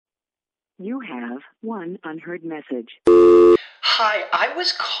You have one unheard message. Hi, I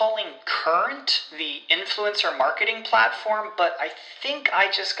was calling Current, the influencer marketing platform, but I think I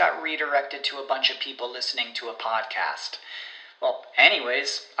just got redirected to a bunch of people listening to a podcast. Well,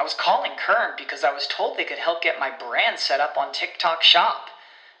 anyways, I was calling Current because I was told they could help get my brand set up on TikTok Shop,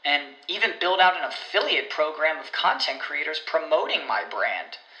 and even build out an affiliate program of content creators promoting my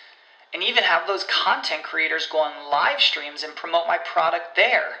brand, and even have those content creators go on live streams and promote my product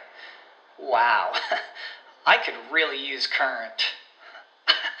there. Wow, I could really use Current.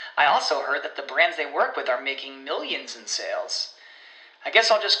 I also heard that the brands they work with are making millions in sales. I guess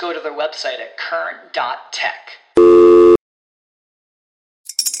I'll just go to their website at current.tech.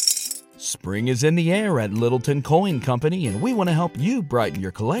 Spring is in the air at Littleton Coin Company, and we want to help you brighten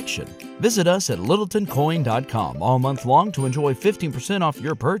your collection. Visit us at littletoncoin.com all month long to enjoy 15% off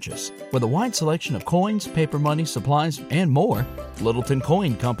your purchase. With a wide selection of coins, paper money, supplies, and more, Littleton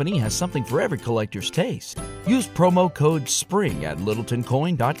Coin Company has something for every collector's taste. Use promo code SPRING at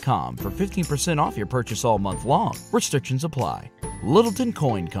littletoncoin.com for 15% off your purchase all month long. Restrictions apply. Littleton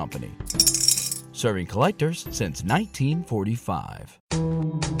Coin Company. Serving collectors since 1945.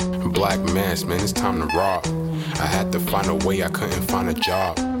 Black mass, man, it's time to rob. I had to find a way, I couldn't find a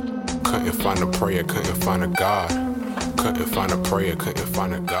job. Couldn't find a prayer, couldn't find a God. Couldn't find a prayer, couldn't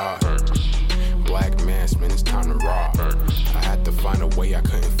find a God. Black mass, man, it's time to rob. I had to find a way, I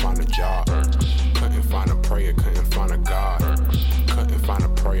couldn't find a job. Couldn't find a prayer, couldn't find a God. Couldn't find a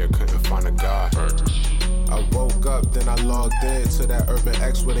prayer, couldn't find a God. I woke up, then I logged in to that Urban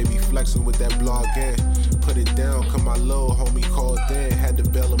X where they be flexing with that blog in. Put it down, cause my little homie called in. Had to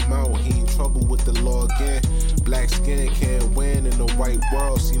bail him out, he in trouble with the law again. Black skin can't win in the white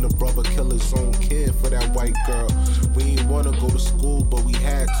world. Seen a brother kill his own kid for that white girl. We ain't wanna go to school, but we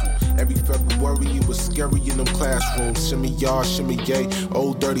had to. Every February it was scary in them classrooms. Shimmy y'all, shimmy yay.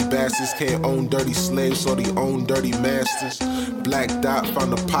 Old dirty bastards can't own dirty slaves, so they own dirty masters. Black Dot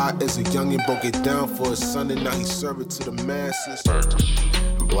found a pot as a youngin', broke it down for his son, and now he serve it to the masses.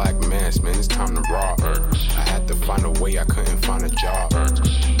 Black mass, man, it's time to rob. I had to find a way, I couldn't find a job.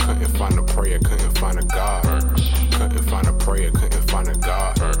 Couldn't find a prayer, couldn't find a God. Couldn't find a prayer, couldn't find a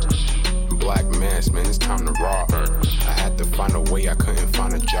God. Black mass, man, it's time to rob. I had to find a way, I couldn't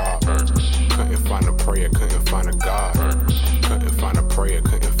find a job. Couldn't find a prayer, couldn't find a God. Couldn't find a prayer,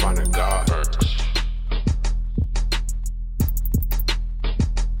 couldn't find a God.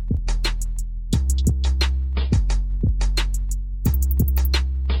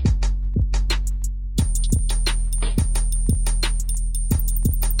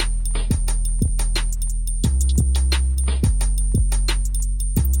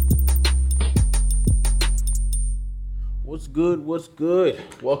 What's good?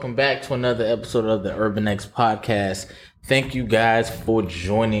 Welcome back to another episode of the Urban X Podcast. Thank you guys for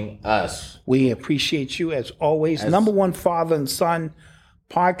joining us. We appreciate you as always. Number one father and son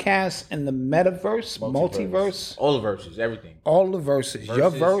podcast in the metaverse, multiverse. All the verses, everything. All the verses. Your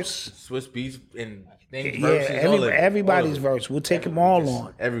verse. Swiss Beats and things. Everybody's verse. We'll take them all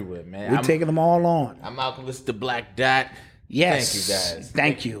on. Everywhere, man. We're taking them all on. I'm Alchemist the Black Dot. Yes. Thank you guys.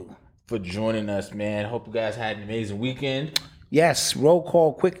 Thank you for joining us, man. Hope you guys had an amazing weekend. Yes, roll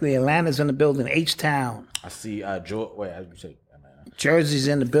call quickly. Atlanta's in the building. H-Town. I see Jersey's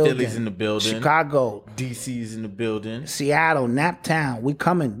in the building. Philly's in the building. Chicago. DC's in the building. Seattle, Naptown. We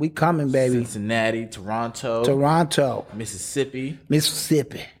coming, baby. Cincinnati, Toronto. Mississippi.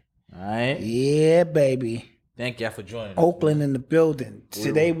 All right. Yeah, baby. Thank y'all for joining Oakland in the building.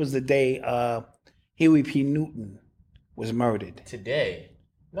 Today was the day Huey P. Newton was murdered. Today?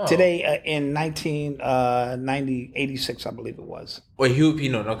 No. Today in 1986, I believe it was. Wait, Huey P.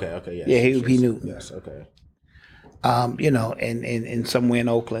 Newton. Okay, yes. Yeah, Huey P. Newton. Yes, okay. In somewhere in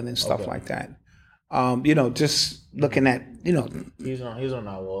Oakland and stuff like that. Just looking at, He's on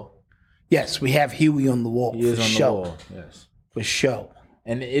our wall. Yes, we have Huey on the wall. He is on the wall, yes. For show.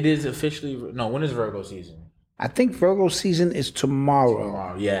 And it is officially, when is Virgo season? I think Virgo season is tomorrow.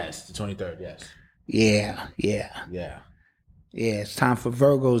 Tomorrow, yes. The 23rd, yes. Yeah. Yeah, it's time for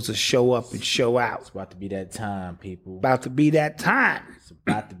Virgos to show up and show out. It's about to be that time, people. About to be that time. It's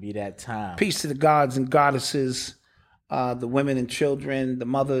about to be that time. Peace to the gods and goddesses, the women and children, the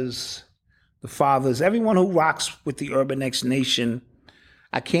mothers, the fathers, everyone who rocks with the Urban X Nation.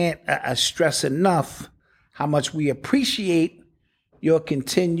 I can't stress enough how much we appreciate your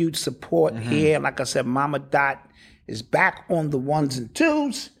continued support here. Like I said, Mama Dot is back on the ones and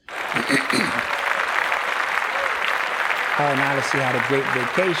twos. Her and Alice had a great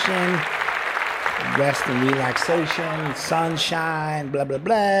vacation. rest and relaxation, sunshine, blah, blah,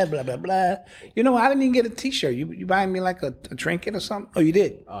 blah, blah, blah, blah. You know, I didn't even get a T-shirt. You buying me like a trinket or something? Oh, you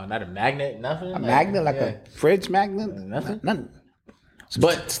did? Oh, not a magnet? Nothing? A magnet? Like a fridge magnet? Nothing? Nothing.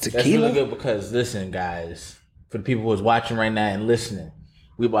 But It's that's tequila? really good because, listen, guys, for the people who's watching right now and listening,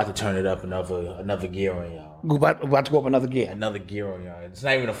 we about to turn it up another gear on y'all. We're about to go up another gear. Another gear on y'all. It's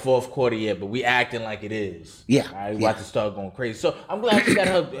not even the fourth quarter yet, but we acting like it is. Yeah, All right, we yeah. about to start going crazy. So I'm glad she got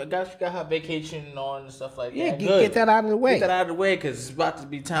her vacation on and stuff like Yeah, that. get that out of the way. Get that out of the way because it's about to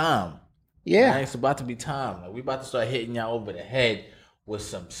be time. Yeah. Right? It's about to be time. Like, we about to start hitting y'all over the head with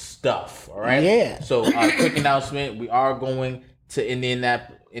some stuff. All right. Yeah. So, quick announcement: we are going to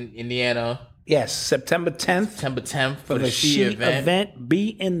Indiana, Yes, September 10th. September 10th For the She event. Be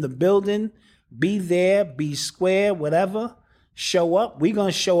in the building. Be there. Be square. Whatever. Show up. We're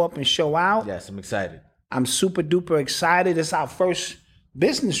going to show up and show out. Yes, I'm excited. I'm super duper excited. It's our first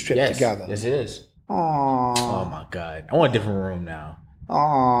business trip Yes, together. yes, it is. Aww. Oh my God, I want a different room now.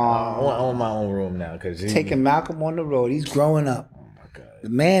 Aww. I want my own room now because Taking Malcolm on the road. He's growing up. Oh my God. The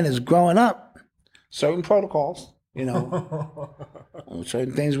man is growing up. Certain protocols, you know.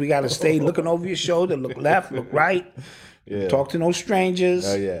 Certain things we got to stay looking over your shoulder, look left, look right. Yeah. Talk to no strangers.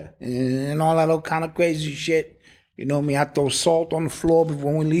 Oh yeah. And all that other kind of crazy shit. You know me, I throw salt on the floor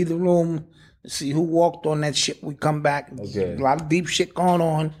before we leave the room. See who walked on that shit. We come back. Okay. A lot of deep shit going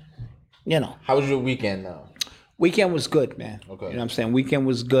on. You know. How was your weekend though? Weekend was good, man. Okay. You know what I'm saying? Weekend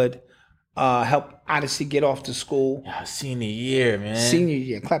was good. Helped Odyssey get off to school. Yeah, senior year, man. Senior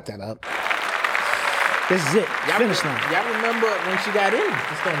year. Clap that up. This is it. Finish line. Y'all remember when she got in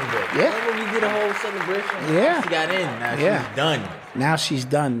to Stony Brook? Yeah. Remember we did a whole celebration? Yeah. She got in. Now Yeah. she's done. Now she's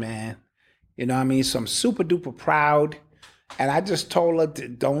done, man. You know what I mean? So I'm super duper proud. And I just told her,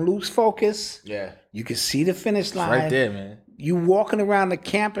 don't lose focus. Yeah. You can see the finish line. Right there, man. You walking around the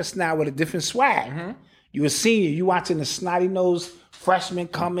campus now with a different swag. You a senior. You watching the snotty nosed freshmen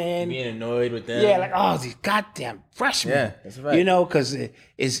come in. Being annoyed with them. Yeah, like, oh, these goddamn freshmen. Yeah, that's right. You know, because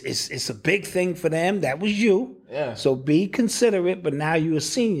it's a big thing for them. That was you. Yeah. So be considerate, but now you a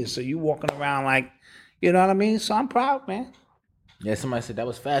senior. So you walking around like, you know what I mean? So I'm proud, man. Yeah, somebody said that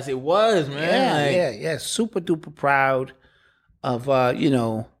was fast. It was, man. Yeah. Super duper proud of,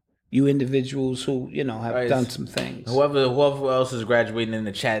 you individuals who, have Right. done some things. Whoever else is graduating in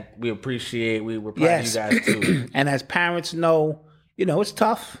the chat, we appreciate. We're proud of you guys too. And as parents know, it's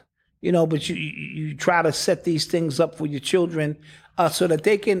tough, but you try to set these things up for your children so that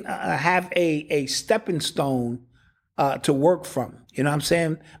they can have a stepping stone to work from. You know what I'm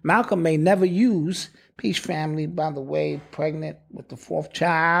saying? Malcolm may never use, Peace family, by the way, pregnant with the fourth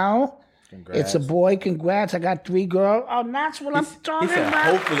child. Congrats. It's a boy. Congrats. I got 3 girls. Oh, that's what I'm talking He said, about.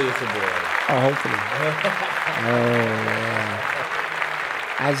 hopefully it's a boy. Oh, hopefully.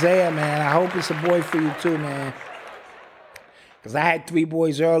 yeah. Isaiah, man, I hope it's a boy for you too, man. Because I had 3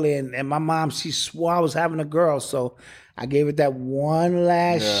 boys early, and my mom, she swore I was having a girl, so I gave it that one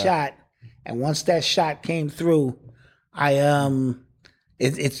last shot. And once that shot came through,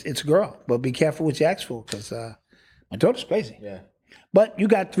 it's a girl. But be careful what you ask for, because my daughter's crazy. Yeah. But you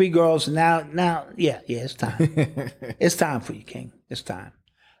got 3 girls now. Yeah, it's time. It's time for you, King. It's time.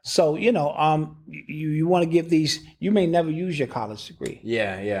 So you want to give these. You may never use your college degree.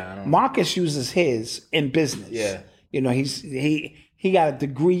 Yeah. I don't. Marcus uses his in business. Yeah. He got a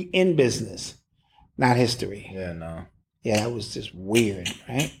degree in business, not history. Yeah, no. Yeah, that was just weird,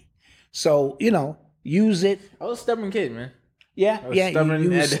 right? So use it. I was a stubborn kid, man. Yeah. You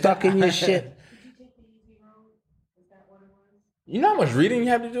was stuck in your shit. You know how much reading you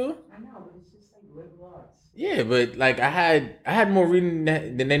have to do? I know, but it's just like liberal arts. Yeah, but like I had more reading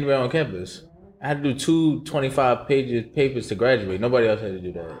than anywhere on campus. I had to do 2 25-page papers to graduate. Nobody else had to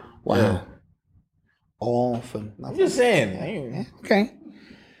do that. Wow. Yeah. All for nothing. I'm just saying. Yeah, okay.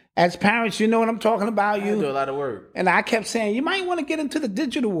 As parents, you know what I'm talking about. I do a lot of work. And I kept saying, you might want to get into the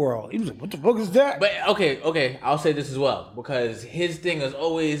digital world. He was like, what the fuck is that? But okay, I'll say this as well, because his thing is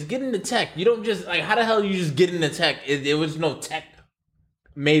always get into tech. You don't just how the hell you just get into tech? There was no tech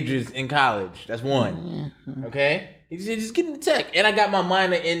majors in college. That's one. Mm-hmm. Okay? He said just get into tech. And I got my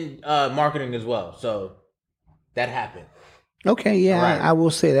minor in marketing as well. So that happened. Okay, yeah, Right. I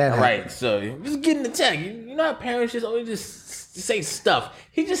will say that. All right, so just get into tech. You know how parents just always just say stuff.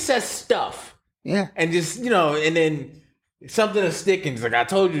 He just says stuff. Yeah. And just, and then something is sticking. It's like, I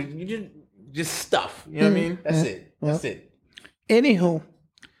told you, just stuff. You know what I mean? That's it. That's it. Anywho,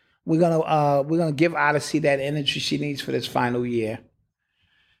 we're gonna give Odyssey that energy she needs for this final year.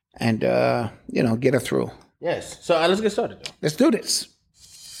 And get her through. Yes. So let's get started though. Let's do this.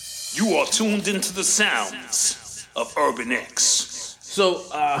 You are tuned into the sounds of Urban X. So,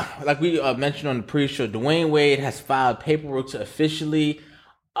 like we mentioned on the pre-show, Dwayne Wade has filed paperwork to officially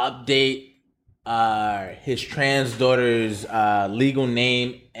update his trans daughter's legal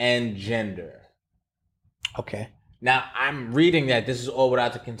name and gender. Okay. Now, I'm reading that this is all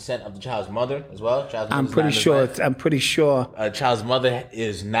without the consent of the child's mother as well. I'm pretty sure. Child's mother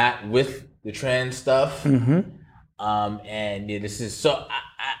is not with the trans stuff. Mm-hmm. And yeah, this is so.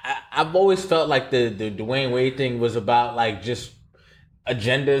 I've always felt like the Dwayne Wade thing was about like just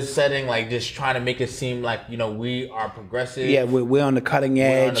agenda setting, like just trying to make it seem like, you know, we are progressive. Yeah, we're on the cutting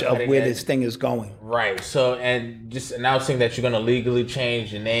edge of where this thing is going. Right. So, and just announcing that you're going to legally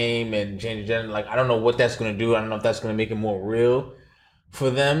change your name and change your gender, like, I don't know what that's going to do. I don't know if that's going to make it more real for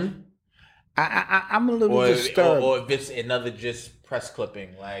them. I'm a little disturbed. Or if it's another just press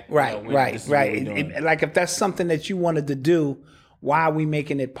clipping. Like, right. Like if that's something that you wanted to do, why are we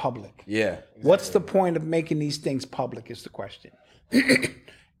making it public? Yeah. Exactly. What's the point of making these things public is the question.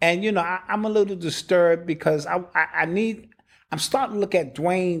 And, you know, I'm a little disturbed because I'm starting to look at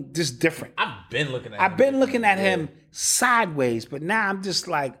Dwayne just different. I've been looking at him sideways, but now I'm just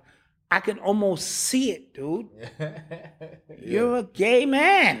like, I can almost see it, dude. You're a gay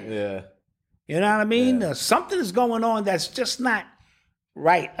man. Yeah. You know what I mean? Yeah. Something is going on that's just not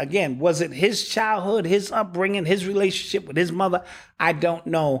right. Again, was it his childhood, his upbringing, his relationship with his mother? I don't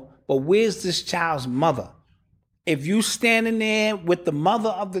know. But where's this child's mother? If you standing there with the mother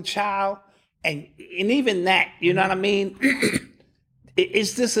of the child, and even that, you know what I mean?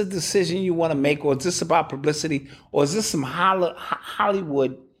 Is this a decision you want to make, or is this about publicity, or is this some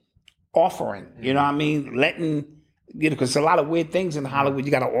Hollywood offering? You know what I mean? Letting, you know, because a lot of weird things in Hollywood,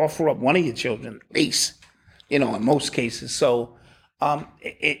 you got to offer up one of your children at least, you know, in most cases. So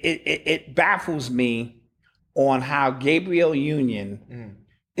it baffles me on how Gabrielle Union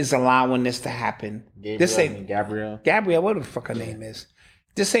is allowing this to happen. Gabrielle, what the fuck her name is.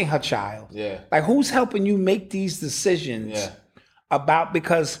 This ain't her child. Yeah. Like, who's helping you make these decisions about,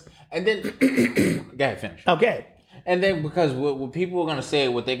 because... And then... Go ahead, finish. Okay. And then because what people are going to say,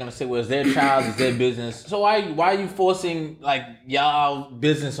 what they're going to say was their child, is their business. So why are you forcing, like, y'all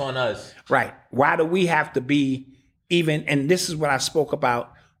business on us? Right. Why do we have to be even... And this is what I spoke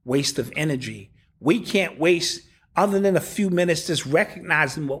about, waste of energy. We can't waste... Other than a few minutes just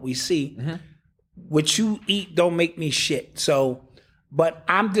recognizing what we see, what you eat don't make me shit. So, but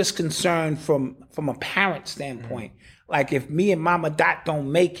I'm just concerned from a parent standpoint. Like, if me and Mama Dot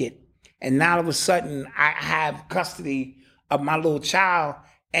don't make it, and now all of a sudden I have custody of my little child,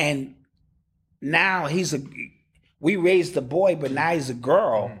 and now we raised the boy, but now he's a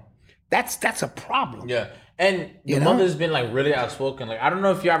girl. That's a problem. Yeah. And your mother's been like really outspoken. Like, I don't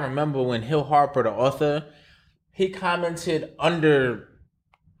know if y'all remember when Hill Harper, the author, he commented under,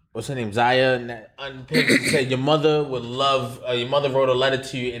 what's her name, Zaya, on page, said, your mother wrote a letter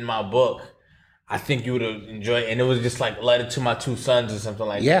to you in my book. I think you would have enjoyed it. And it was just like a letter to my two sons or something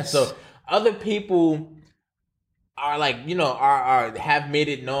like that. So other people are like, you know, are have made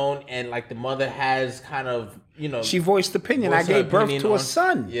it known, and like the mother has kind of, you know. She voiced opinion. I gave birth to a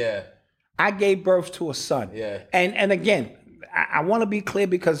son. Yeah. I gave birth to a son. Yeah. And again, I want to be clear,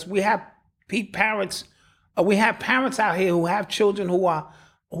 because we have parents out here who have children who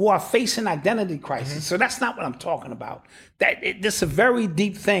are facing identity crisis. So that's not what I'm talking about. This is a very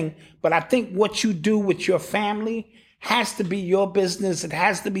deep thing, but I think what you do with your family has to be your business. It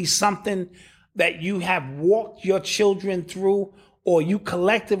has to be something that you have walked your children through, or you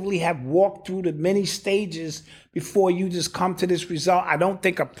collectively have walked through the many stages before you just come to this result. I don't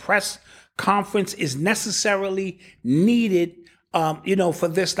think a press conference is necessarily needed, for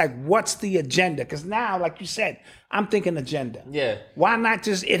this. Like, what's the agenda? Because now, like you said, I'm thinking agenda. Yeah. Why not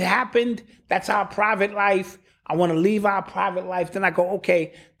just, it happened, that's our private life, I want to leave our private life. Then I go,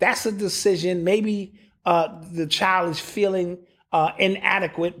 okay, that's a decision. Maybe the child is feeling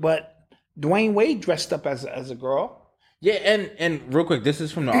inadequate, but Dwayne Wade dressed up as a girl. Yeah, and real quick, this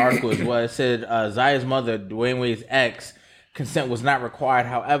is from the article as well. It said Zaya's mother, Dwayne Wade's ex, consent was not required.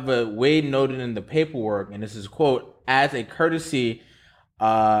 However, Wade noted in the paperwork, and this is quote, as a courtesy,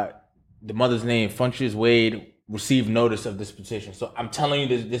 the mother's name, Funches Wade, received notice of this petition. So I'm telling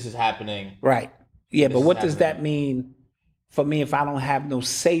you this is happening. Right. Yeah, but what does that mean for me if I don't have no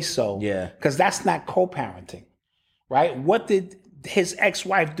say-so? Yeah. Because that's not co-parenting, right? What did his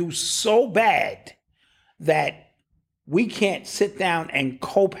ex-wife do so bad that we can't sit down and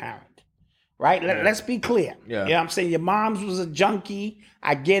co-parent, right? Yeah. Let's be clear. Yeah. You know what I'm saying? Your mom's was a junkie.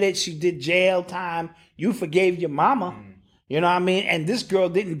 I get it. She did jail time. You forgave your mama. You know what I mean? And this girl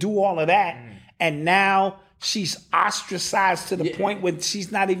didn't do all of that. And now she's ostracized to the point where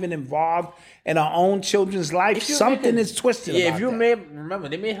she's not even involved in her own children's life. Something is twisted about if you that. remember,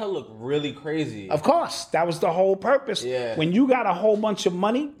 they made her look really crazy. Of course, that was the whole purpose. Yeah. When you got a whole bunch of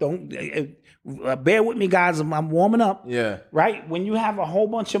money, don't bear with me, guys. I'm warming up. Yeah. Right. When you have a whole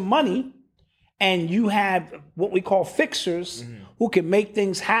bunch of money, and you have what we call fixers who can make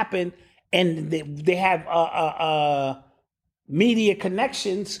things happen, and they have media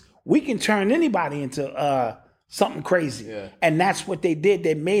connections, we can turn anybody into something crazy. Yeah. And that's what they did.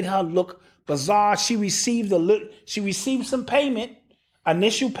 They made her look bizarre. She received some payment,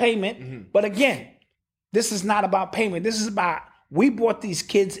 initial payment. But again, this is not about payment. This is about, we brought these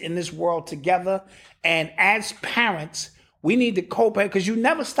kids in this world together. And as parents, we need to co-parent, because you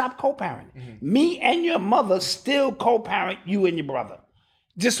never stop co-parenting. Me and your mother still co-parent you and your brother,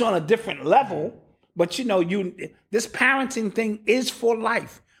 just on a different level. But this parenting thing is for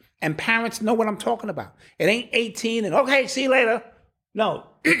life, and parents know what I'm talking about. It ain't 18 and okay, see you later. No,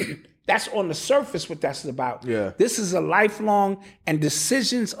 that's on the surface what that's about. Yeah. This is a lifelong, and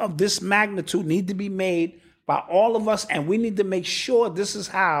decisions of this magnitude need to be made by all of us, and we need to make sure this is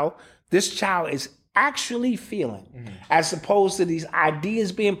how this child is actually feeling, as opposed to these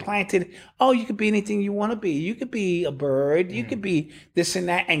ideas being planted. Oh, you could be anything you want to be. You could be a bird. You could be this and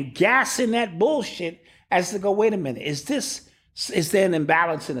that, and gassing that bullshit as to go, wait a minute, is there an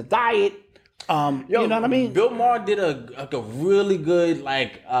imbalance in the diet? You know what I mean? Bill Maher did a really good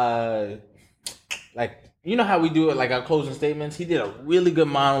you know how we do it, like our closing statements. He did a really good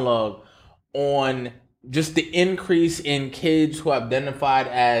monologue on just the increase in kids who are identified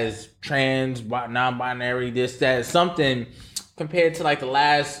as trans, non-binary, this, that, something compared to like the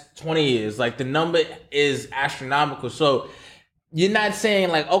last 20 years. Like the number is astronomical. So you're not saying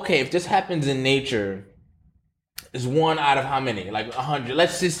like, okay, if this happens in nature, it's 1 out of how many? Like 100.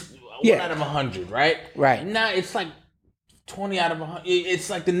 Let's just 1 out of 100, right? Right. Now it's like 20 out of 100. It's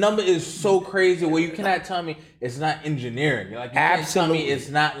like the number is so crazy where you cannot tell me it's not engineering. Like you can't tell me it's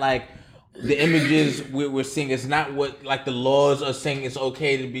not like the images we're seeing is not what like the laws are saying it's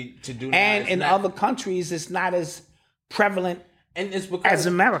okay to do. And in other countries, it's not as prevalent, and it's because as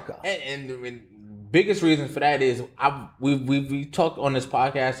America. And the biggest reason for that is we talked on this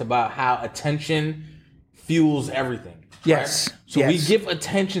podcast about how attention fuels everything. Yes. Right? So we yes. give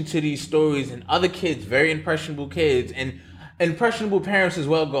attention to these stories, and other kids, very impressionable kids, and impressionable parents as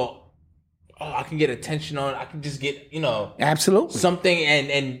well go, oh, I can get attention on. I can just get absolutely something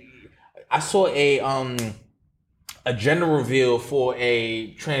and. I saw a gender reveal for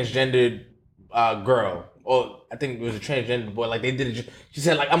a transgendered girl, or I think it was a transgender boy. Like they did it. She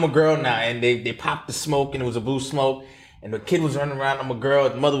said like, I'm a girl now, and they popped the smoke, and it was a blue smoke, and the kid was running around. I'm a girl.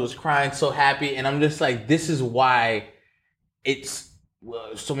 The mother was crying, so happy, and I'm just like, this is why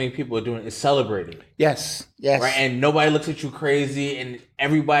so many people are doing it. It's celebrated. Yes. Yes. Right, and nobody looks at you crazy, and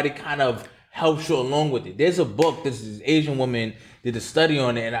everybody kind of helps you along with it. There's a book. This Asian woman did a study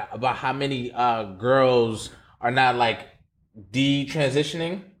on it, and about how many girls are not like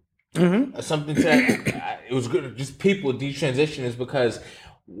detransitioning or something to that. It was good. Just people detransition is because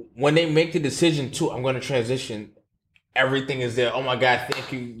when they make the decision to, I'm going to transition, everything is there. Oh my God,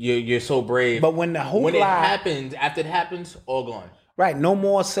 thank you. You're so brave. But when it happens, after it happens, all gone. Right. No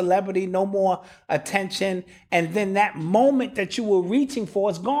more celebrity, no more attention. And then that moment that you were reaching for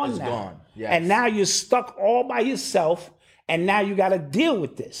is gone now. It's gone. Yes. And now you're stuck all by yourself. And now you got to deal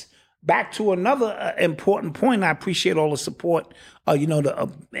with this. Back to another important point. I appreciate all the support, in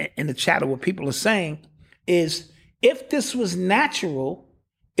the chat of what people are saying is if this was natural,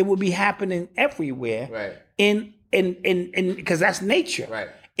 it would be happening everywhere. Right. In because that's nature. Right.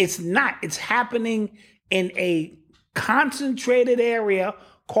 It's not. It's happening in a concentrated area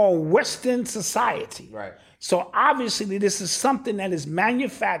called Western society. Right. So obviously this is something that is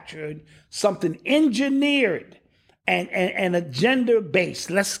manufactured, something engineered, and a gender based.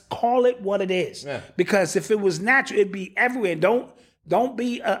 Let's call it what it is. Yeah. Because if it was natural, it'd be everywhere. Don't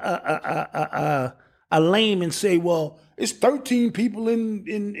be a lame and say, well, it's 13 people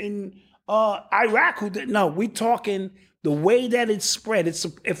in Iraq who did. No, we're talking the way that it's spread.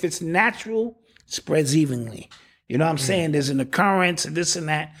 If it's natural, it spreads evenly. You know what I'm saying? There's an occurrence and this and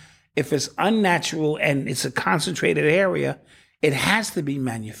that. If it's unnatural and it's a concentrated area, it has to be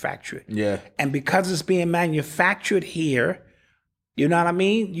manufactured. Yeah. And because it's being manufactured here, you know what I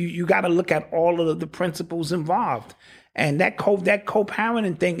mean? You got to look at all of the principles involved. And that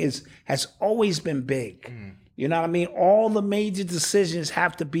co-parenting thing has always been big. You know what I mean? All the major decisions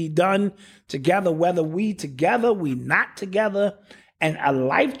have to be done together, whether we together, we not together. And a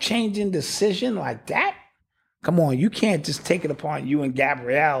life-changing decision like that, come on, you can't just take it upon you and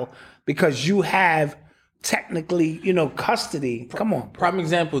Gabrielle because you have technically, custody. Come on. Prime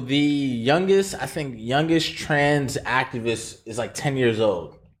example, the youngest trans activist is like 10 years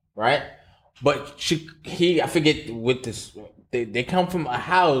old, right? But I forget what this, they come from a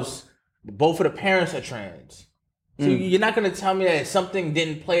house, both of the parents are trans. So you're not going to tell me that something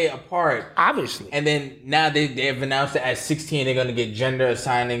didn't play a part. Obviously. And then now they've announced that at 16 they're going to get gender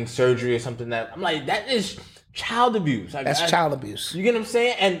assigning surgery or something that, I'm like, that is child abuse. Like, that's child abuse. You get what I'm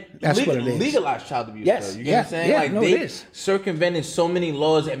saying? And that's what it is. Legalized child abuse. Yes. Though. You get what I'm saying? Yeah, like no, they it is. circumvented so many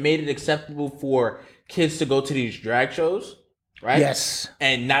laws that made it acceptable for kids to go to these drag shows, right? Yes.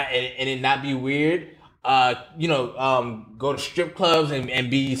 And it not be weird. Go to strip clubs and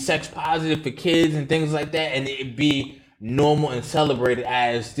be sex positive for kids and things like that, and it be normal and celebrated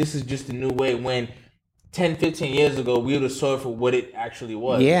as this is just a new way, when 10, 15 years ago we would have saw it for what it actually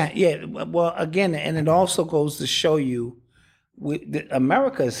was. Yeah. Well, again, and it also goes to show you,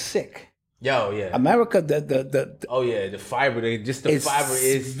 America is sick. Yo, yeah. America, the fiber, the fiber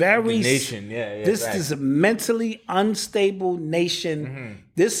is very the nation. Yeah. This is a mentally unstable nation. Mm-hmm.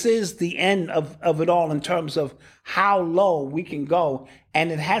 This is the end of it all in terms of how low we can go,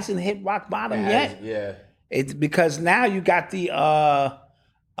 and it hasn't hit rock bottom yet. Yeah. It's because now you got the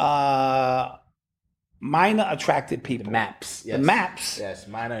minor attracted people, the MAPS. Yes. The MAPS. Yes,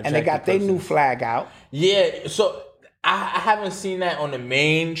 minor attracted and they got their new flag out. Yeah, so I haven't seen that on the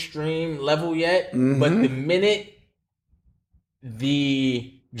mainstream level yet, Mm-hmm. but the minute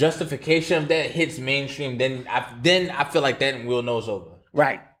the justification of that hits mainstream, then I feel like that we'll know it's over.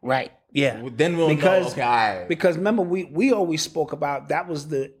 Right, yeah. Then we'll know. Okay, all right. Because remember, we always spoke about that was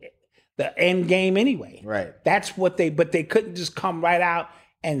the end game anyway. Right. That's what but they couldn't just come right out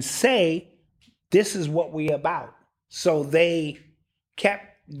and say, this is what we about. So they kept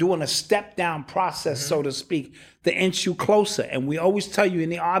doing a step down process, so to speak, to inch you closer. And we always tell you in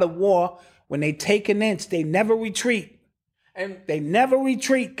the art of war, when they take an inch, they never retreat. And they never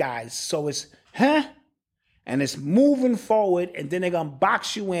retreat, guys. So it's, and it's moving forward, and then they're going to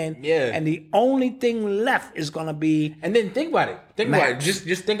box you in. Yeah. And the only thing left is going to be... And then think about it.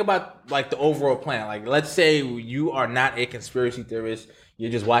 Just think about, like, the overall plan. Like, let's say you are not a conspiracy theorist.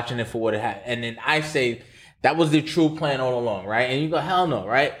 You're just watching it for what it had. And then I say, that was the true plan all along, right? And you go, hell no,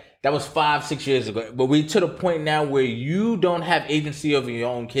 right? That was 5-6 years ago. But we to the point now where you don't have agency over your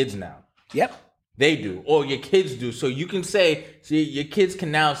own kids now. Yep. They do, or your kids do. So you can say, your kids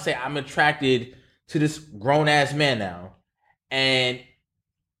can now say, I'm attracted to this grown-ass man now. And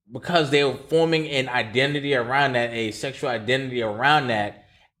because they're forming an identity around that, a sexual identity around that,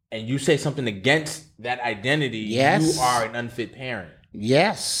 and you say something against that identity, yes, you are an unfit parent.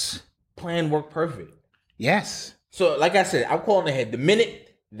 Yes. Plan worked perfect. Yes. So, like I said, I'm calling ahead. The minute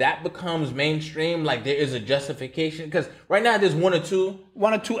that becomes mainstream, like there is a justification, because right now there's one or two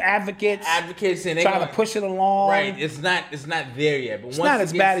advocates, and they trying to push it along. Right, it's not there yet. But it's not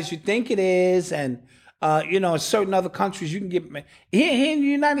as bad as you think it is, and in certain other countries you can get here in the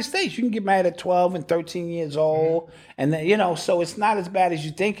United States you can get married at 12 and 13 years old, and then so it's not as bad as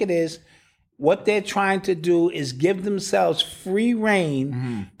you think it is. What they're trying to do is give themselves free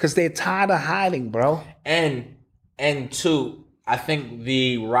reign because they're tired of hiding, bro. And two, I think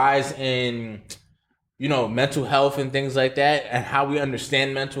the rise in, mental health and things like that, and how we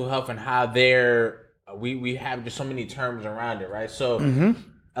understand mental health and how we have just so many terms around it, right? So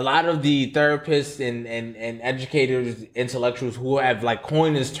a lot of the therapists and educators, intellectuals who have like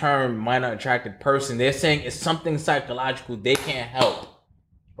coined this term minor attracted person, they're saying it's something psychological they can't help,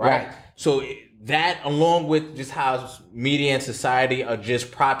 right? So that, along with just how media and society are just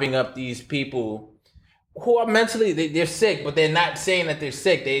propping up these people who are mentally, they're sick, but they're not saying that they're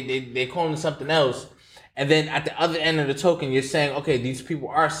sick. They're calling it something else. And then at the other end of the token, you're saying, okay, these people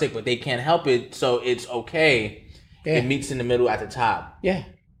are sick, but they can't help it, so it's okay. Yeah. It meets in the middle at the top. Yeah.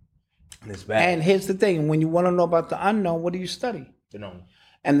 And it's bad. And here's the thing. When you want to know about the unknown, what do you study? The known.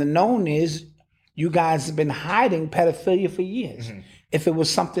 And the known is you guys have been hiding pedophilia for years. If it was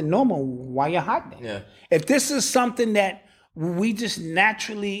something normal, why you hiding it? Yeah. If this is something that we just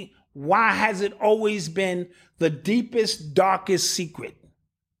naturally... Why has it always been the deepest, darkest secret?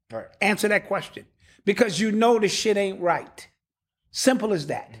 Right. Answer that question. Because the shit ain't right. Simple as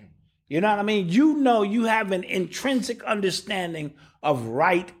that. You know what I mean? You have an intrinsic understanding of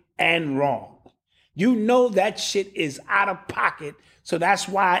right and wrong. That shit is out of pocket. So that's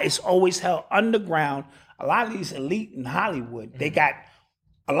why it's always held underground. A lot of these elite in Hollywood, they got,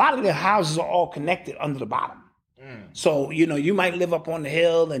 a lot of their houses are all connected under the bottom. So, you might live up on the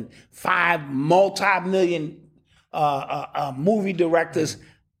hill and 5 multi-million movie directors,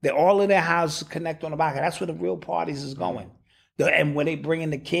 all of their houses connect on the back. That's where the real parties is going. And where they bring in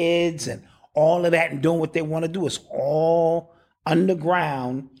the kids and all of that and doing what they want to do. It's all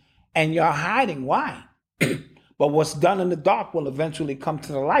underground, and you're hiding. Why? But what's done in the dark will eventually come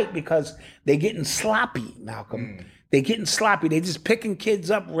to the light because they're getting sloppy, Malcolm. They're getting sloppy. They're just picking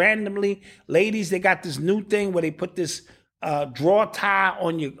kids up randomly. Ladies, they got this new thing where they put this drawer tie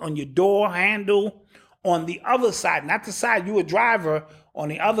on your door handle on the other side, not the side you a driver. On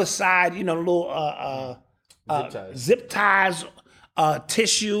the other side, little zip ties,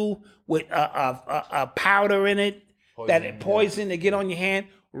 tissue with powder in it, poison to get on your hand.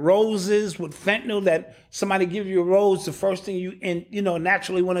 Roses with fentanyl that somebody give you a rose, the first thing you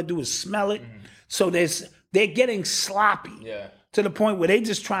naturally want to do is smell it. So they're getting sloppy to the point where they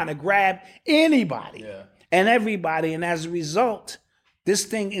just trying to grab anybody and everybody. And as a result, this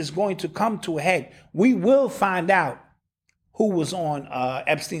thing is going to come to a head. We will find out who was on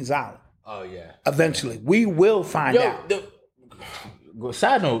Epstein's Island. Oh yeah. Eventually, we will find out.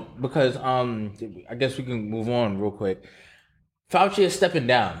 Side note, because I guess we can move on real quick. Fauci is stepping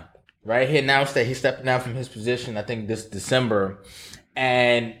down, right? He announced that he's stepping down from his position, I think this December.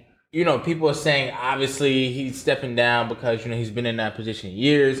 And, people are saying, obviously, he's stepping down because, he's been in that position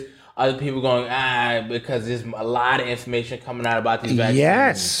years. Other people going, because there's a lot of information coming out about these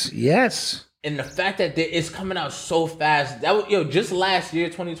vaccines. Yes. And the fact that it's coming out so fast, that was, just last year,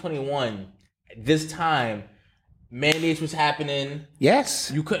 2021, this time, mandates was happening.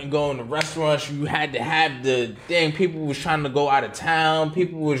 Yes. You couldn't go in the restaurants. You had to have the thing. People was trying to go out of town. They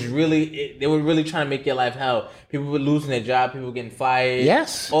were really trying to make your life hell. People were losing their job. People were getting fired.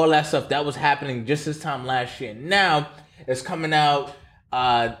 Yes. All that stuff. That was happening just this time last year. Now, it's coming out,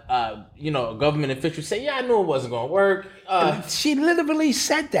 a government official say, I knew it wasn't going to work. She literally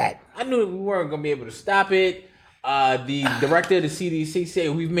said that. I knew we weren't going to be able to stop it. The director of the CDC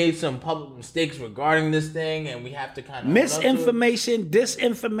said we've made some public mistakes regarding this thing, and we have to kind of misinformation,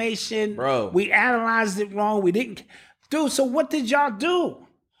 disinformation. Bro, we analyzed it wrong. We didn't, dude. So what did y'all do?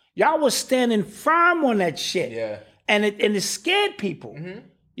 Y'all was standing firm on that shit. Yeah, and it scared people. Mm-hmm.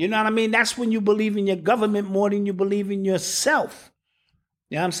 You know what I mean? That's when you believe in your government more than you believe in yourself.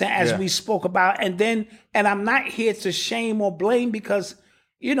 You know what I'm saying? As we spoke about, and I'm not here to shame or blame because.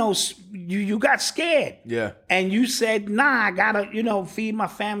 You got scared. Yeah. And you said, nah, I gotta, feed my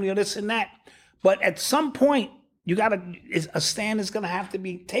family or this and that. But at some point, a stand is gonna have to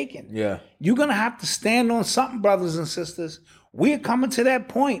be taken. Yeah. You're gonna have to stand on something, brothers and sisters. We're coming to that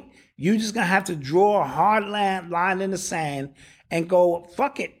point. You're just gonna have to draw a hard line in the sand and go,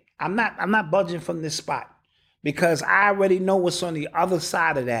 fuck it. I'm not budging from this spot because I already know what's on the other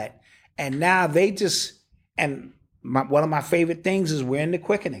side of that. And now one of my favorite things is we're in the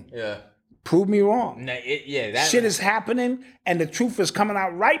quickening. Yeah. Prove me wrong. That shit is happening and the truth is coming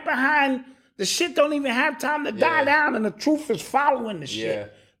out right behind. The shit don't even have time to die down and the truth is following the shit. Yeah.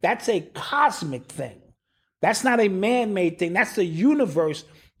 That's a cosmic thing. That's not a man-made thing. That's the universe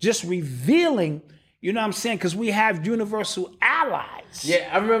just revealing, you know what I'm saying? Because we have universal allies. Yeah,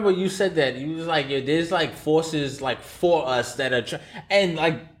 I remember you said that. You was like, there's like forces like for us that are and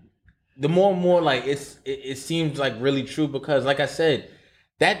like the more and more like it seems like really true because like I said,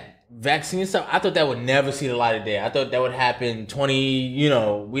 that vaccine stuff, I thought that would never see the light of day. I thought that would happen 20,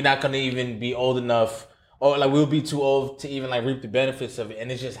 we're not gonna even be old enough or like we'll be too old to even like reap the benefits of it.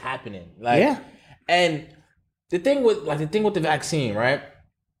 And it's just happening. And the thing with the vaccine, right?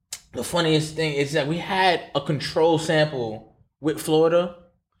 The funniest thing is that we had a control sample with Florida.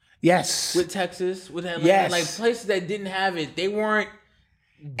 Yes. With Texas, with Atlanta, like places that didn't have it. They weren't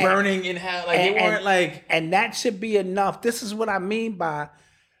burning in hell, like they weren't like, and that should be enough. This is what I mean by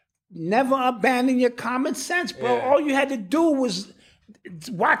never abandon your common sense, bro. All you had to do was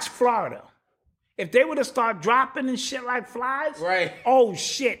watch Florida. If they would have started dropping and shit like flies, right? Oh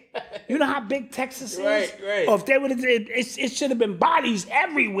shit! You know how big Texas is, right? Or if they would have, it should have been bodies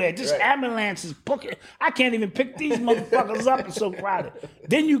everywhere, just ambulances. I can't even pick these motherfuckers up. It's so crowded.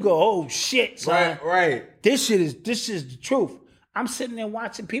 Then you go, oh shit, son. Right. This is the truth. I'm sitting there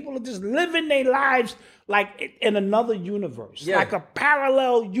watching people are just living their lives like in another universe, like a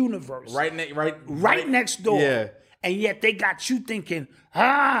parallel universe, right next door. Yeah. And yet they got you thinking,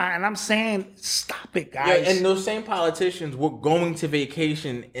 and I'm saying, stop it, guys. Yeah, and those same politicians were going to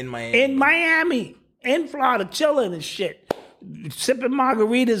vacation in Miami. In Florida, chilling and shit. Sipping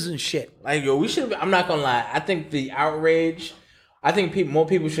margaritas and shit. Like, we should I'm not gonna lie, I think the outrage, more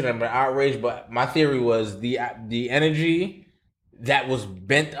people should have been outraged, but my theory was the energy that was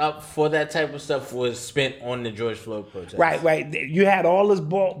bent up for that type of stuff was spent on the George Floyd protest. Right. You had all this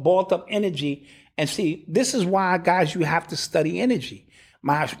balled up energy. And see, this is why, guys, you have to study energy.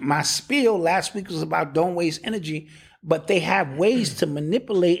 My spiel last week was about don't waste energy. but they have ways to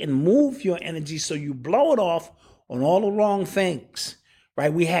manipulate and move your energy so you blow it off on all the wrong things.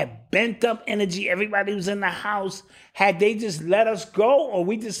 Right? We had bent up energy. Everybody was in the house. Had they just let us go, or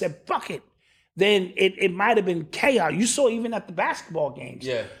we just said, fuck it, then it might have been chaos. You saw even at the basketball games.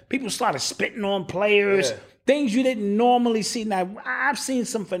 Yeah. People started spitting on players, things you didn't normally see. Now, I've seen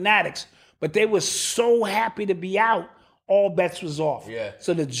some fanatics, but they were so happy to be out, all bets was off. Yeah.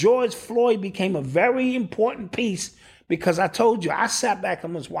 So the George Floyd became a very important piece because I told you, I sat back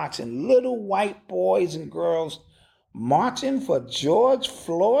and was watching little white boys and girls marching for George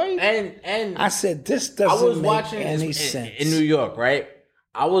Floyd. And I said, this doesn't make any this sense. in New York, right?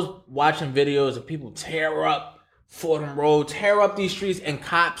 I was watching videos of people tear up Fordham Road, tear up these streets, and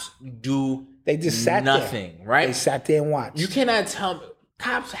cops do They just sat nothing, there. right? They sat there and watched. You cannot tell me.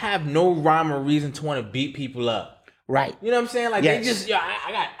 Cops have no rhyme or reason to want to beat people up. Right. You know what I'm saying? Like, Yes. they just,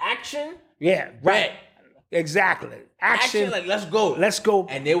 I got action. Yeah, right. Bet. Exactly. Action. Like, let's go. Let's go.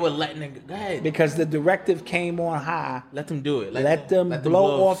 And they were letting it go ahead. Because the directive came on high. Let them do it. Let them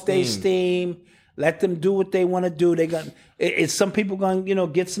blow off their steam. Let them do what they want to do. They got it's some people going to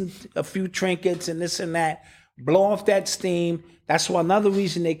get a few trinkets and this and that. Blow off that steam. That's why another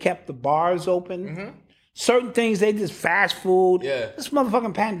reason they kept the bars open. Mm-hmm. Certain things they just fast food. Yeah. This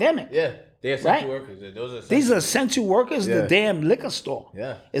motherfucking pandemic. Yeah. They're essential Right. workers. Those are These are essential workers. Yeah. The damn liquor store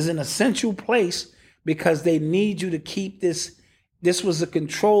is an essential place because they need you to keep this. This was a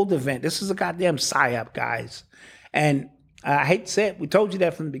controlled event. This is a goddamn psyop, guys. And I hate to say it. We told you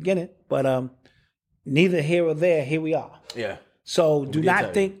that from the beginning, but neither here or there. Here we are. Yeah. So do did tell not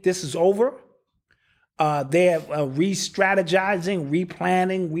you. think this is over. They're re-strategizing,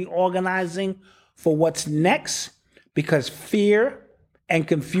 replanning, reorganizing for what's next because fear and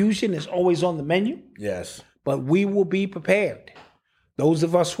confusion is always on the menu. Yes. But we will be prepared. Those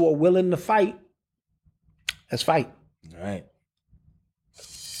of us who are willing to fight, let's fight. All right.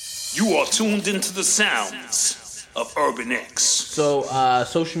 You are tuned into the sounds of Urban X. So,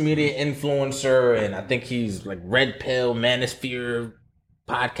 social media influencer, and I think he's like Red Pill, Manosphere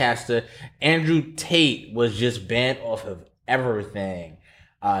podcaster, Andrew Tate was just banned off of everything.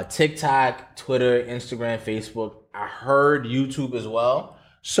 TikTok, Twitter, Instagram, Facebook. I heard YouTube as well.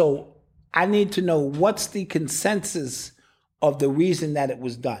 So I need to know what's the consensus of the reason that it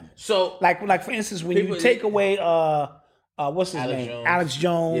was done. So, Like for instance, when People- you take away what's his Alex name? Jones. Alex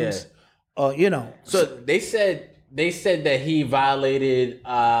Jones. so they said that he violated,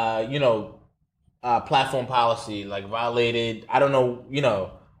 platform policy, like violated. I don't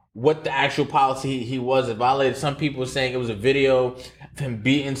know, what the actual policy he was. It violated. Some people saying it was a video of him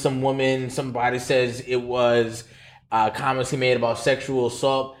beating some woman. Somebody says it was comments he made about sexual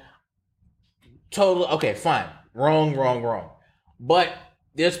assault. Total. Okay, fine. Wrong. But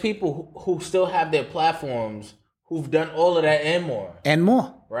there's people who still have their platforms who've done all of that and more. And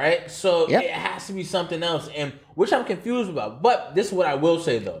more. Right? So Yep. it has to be something else, and which I'm confused about. But this is what I will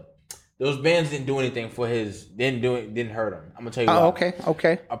say though. Those bands didn't do anything for didn't hurt him. I'm gonna tell you why.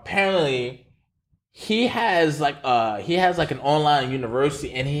 Okay. Apparently he has like an online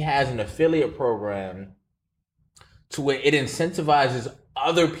university, and he has an affiliate program to where it incentivizes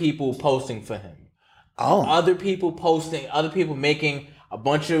other people posting for him. Oh. Other people making a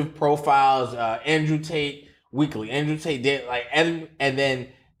bunch of profiles. Andrew Tate weekly. Andrew Tate did and then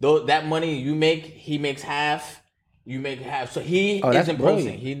that money you make, he makes half. You make half. So he that's isn't brilliant.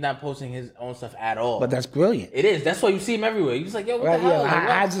 posting. He's not posting his own stuff at all. But that's brilliant. It is. That's why you see him everywhere. You're just like, yo, what Right, the hell? yeah. Like, I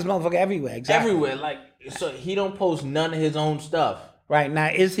what? hide this motherfucker everywhere. Exactly. Everywhere. Like, so he don't post none of his own stuff. Right. Now,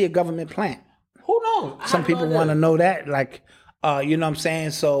 is he a government plant? Who knows? I Some have people no want to idea. know that. Like, you know what I'm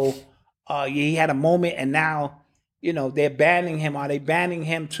saying? So he had a moment and now, they're banning him. Are they banning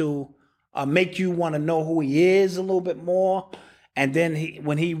him to make you want to know who he is a little bit more? And then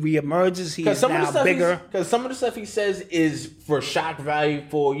when he reemerges, he is now bigger. Because some of the stuff he says is for shock value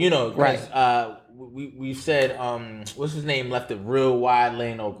for, Right. We said, what's his name, left a real wide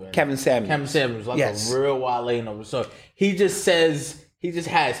lane open. Kevin Samuels. Kevin Samuels left Yes. a real wide lane open. So he just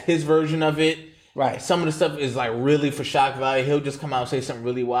has his version of it. Right. Some of the stuff is like really for shock value. He'll just come out and say something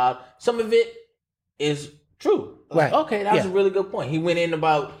really wild. Some of it is true. Like, Right. okay, that was a Yeah. really good point. He went in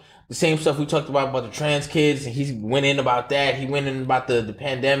about the same stuff we talked about the trans kids, and he went in about that. He went in about the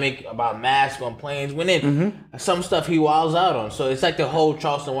pandemic, about masks on planes. Went in Mm-hmm. some stuff he wilds out on. So it's like the whole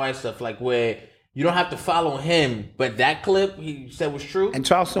Charleston White stuff, like where you don't have to follow him, but that clip he said was true. And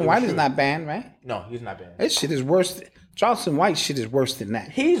Charleston It was White is true. not banned, right? No, he's not banned. This shit is worse. Charleston White shit is worse than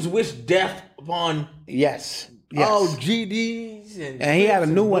that. He's wished death upon Yes. GDs And he had a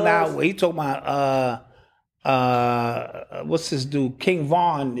new one Bloods. out where he talking about what's this dude? King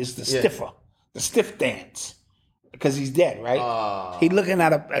Vaughn is the stiffer, the stiff dance. because he's dead, right? He looking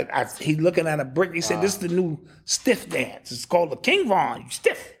at a brick. He said, "This is the new stiff dance. It's called the King Von. You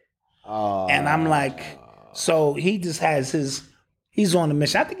stiff." And I'm like, so he just has he's on a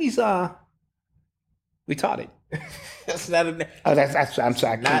mission. I think he's retarded. That's not a. That's I'm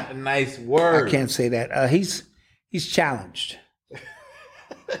sorry. Not a nice word. I can't say that. He's challenged.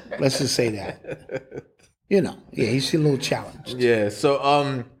 Let's just say that. He's a little challenged. Yeah.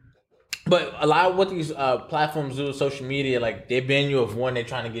 So but a lot of what these platforms do with social media, like they ban you of one, they're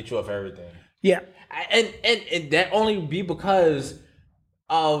trying to get you off everything. Yeah. And that only be because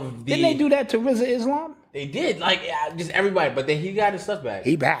of the. Didn't they do that to Rizza Islam? They did, like just everybody, but then he got his stuff back.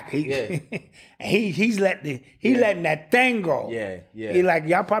 He back. He's letting that thing go. Yeah. He like,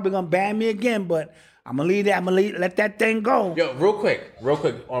 y'all probably gonna ban me again, but I'm gonna let that thing go. Yo, real quick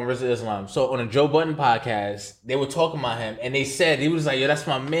on Rizza Islam. So on a Joe Budden podcast, they were talking about him, and they said he was like, "Yo, that's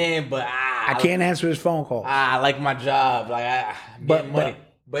my man," but I can't answer his phone call. I like my job, like I'm getting money.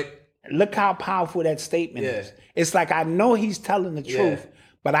 But look how powerful that statement Yeah. is. It's like I know he's telling the truth,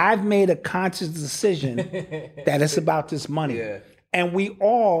 but I've made a conscious decision that it's about this money. Yeah. And we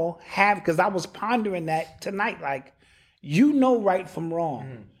all have, because I was pondering that tonight, like, right from wrong.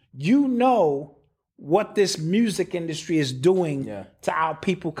 Mm-hmm. You know what this music industry is doing to our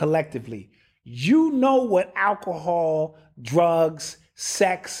people collectively. You know what alcohol, drugs,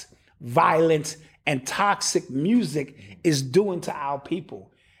 sex, violence, and toxic music is doing to our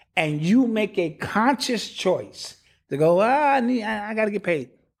people. And you make a conscious choice to go, I got to get paid.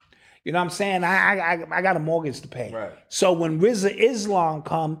 You know what I'm saying? I got a mortgage to pay. Right. So when Rizza Islam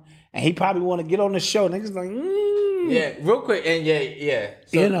come, and he probably want to get on the show, niggas like, Yeah, real quick, and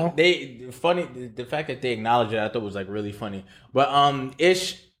So the fact that they acknowledged it, I thought was like really funny. But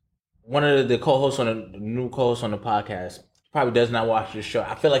Ish, one of the co-hosts the new co-hosts on the podcast, probably does not watch this show.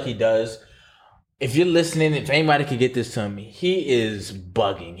 I feel like he does. If you're listening, if anybody could get this to me, he is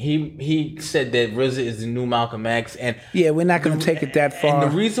bugging. He said that RZA is the new Malcolm X, and we're not going to take it that far.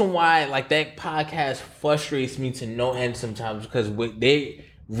 And the reason why, like, that podcast frustrates me to no end sometimes because they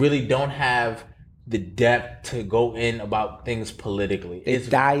really don't have the depth to go in about things politically. It's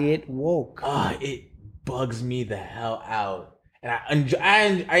diet woke. It bugs me the hell out. And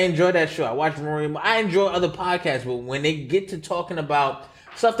I enjoy that show. I watch Rory. I enjoy other podcasts, but when they get to talking about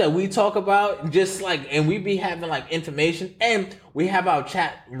stuff that we talk about, just like, and we be having like information, and we have our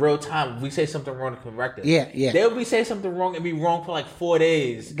chat in real time. If we say something wrong to correct it. Yeah. They'll be say something wrong and be wrong for like 4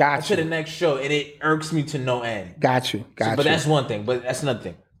 days. Gotcha. To the next show, and it irks me to no end. Got you. But that's one thing. But that's another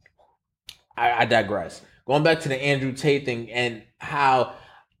thing. I digress. Going back to the Andrew Tate thing and how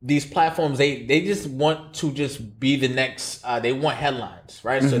these platforms, they just want to just be the next, they want headlines,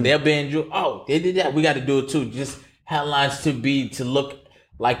 right? So they'll ban you. Oh, they did that. We got to do it too. Just headlines to look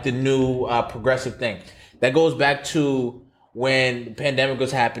like the new progressive thing. That goes back to when the pandemic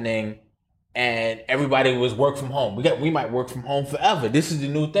was happening and everybody was work from home. We might work from home forever. This is the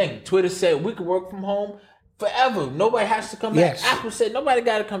new thing. Twitter said we could work from home forever. Nobody has to come back. Apple said nobody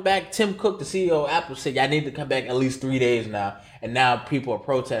got to come back. Tim Cook, the CEO of Apple, said y'all need to come back at least 3 days now. And now people are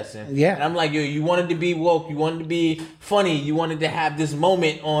protesting. Yeah. And I'm like, yo, you wanted to be woke. You wanted to be funny. You wanted to have this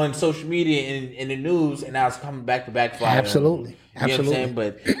moment on social media and in the news. And now it's coming back to backfire. Absolutely. You know what I'm saying?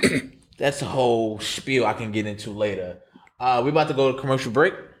 But that's a whole spiel I can get into later. We're about to go to commercial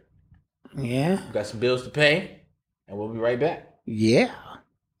break. Yeah. We got some bills to pay. And we'll be right back. Yeah.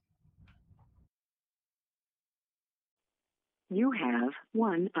 You have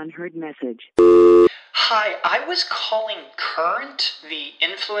one unheard message. Hi, I was calling Current, the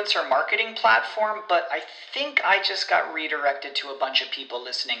influencer marketing platform, but I think I just got redirected to a bunch of people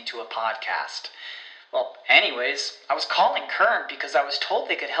listening to a podcast. Well, anyways, I was calling Current because I was told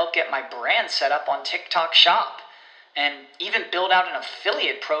they could help get my brand set up on TikTok Shop, and even build out an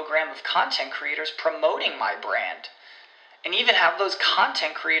affiliate program of content creators promoting my brand, and even have those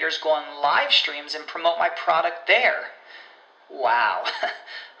content creators go on live streams and promote my product there. Wow,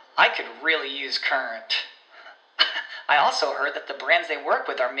 I could really use Current. I also heard that the brands they work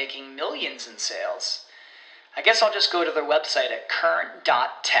with are making millions in sales. I guess I'll just go to their website at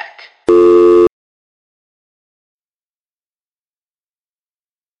current.tech.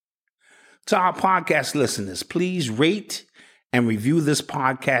 To our podcast listeners, please rate and review this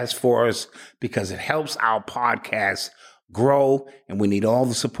podcast for us because it helps our podcast grow and we need all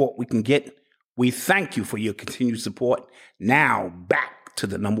the support we can get. We thank you for your continued support. Now, back to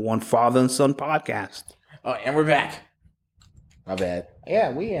the #1 father and son podcast. Oh, and we're back. My bad.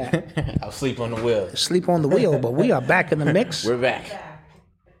 Yeah, we I'll sleep on the wheel. sleep on the wheel, but we are back in the mix. We're back.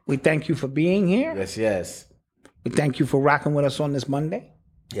 We thank you for being here. Yes. We thank you for rocking with us on this Monday.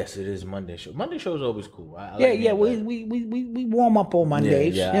 Yes, it is Monday show. Monday show is always cool. I Yeah, like yeah. being back. We warm up on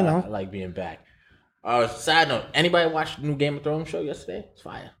Mondays. Yeah, You know. I like being back. Side note: anybody watch the new Game of Thrones show yesterday? It's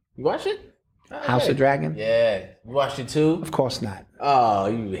fire. You watched it? House of Dragon? Yeah, you watched it too. Of course not. Oh,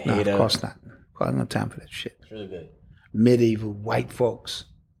 you No, hater. of course not. Got no time for that shit. It's really good. Medieval white folks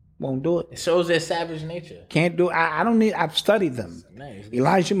won't do it. It shows their savage nature. Can't do it. I don't need. I've studied them. Nice.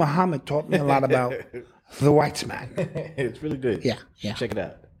 Elijah Muhammad taught me a lot about the white man. It's really good. Yeah, yeah. Check it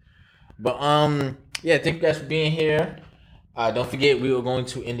out. But yeah, thank you guys for being here. Don't forget we were going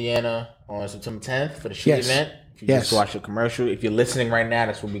to Indiana on September 10th for the shit Yes. event. If you Yes. just watched the commercial, if you're listening right now,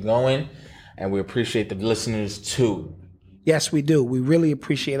 that's where we're going, and we appreciate the listeners too. Yes, we do. We really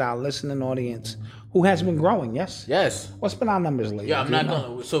appreciate our listening audience, who has been growing. Yes. Yes. What's been our numbers lately? Yeah, I'm Do not you know?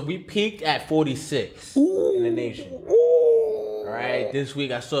 gonna. So we peaked at 46 in the nation. All right. This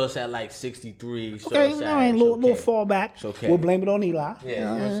week I saw us at like 63. So Okay, it's all right, little fallback. It's okay. We'll blame it on Eli. Yeah, you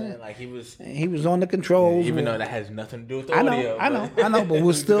know what I'm saying? Like He was on the controls. even though that has nothing to do with the I audio. know, but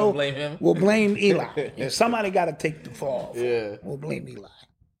we'll still Don't blame him. We'll blame Eli. If somebody got to take the fall. Yeah. We'll blame Eli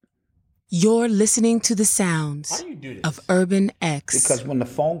You're listening to the sounds How do you do this? of Urban X. because when the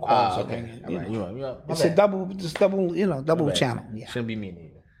phone calls are okay. ringing, All right, you up. My it's a bad. double My bad. channel. Yeah, Shouldn't be me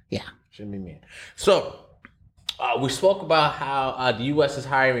neither. yeah. Shouldn't be me. So, we spoke about how the U.S. is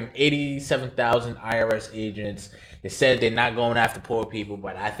hiring 87,000 IRS agents. They said they're not going after poor people,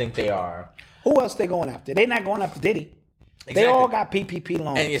 but I think they are. Who else they going after? They not going after Diddy. They Exactly. all got PPP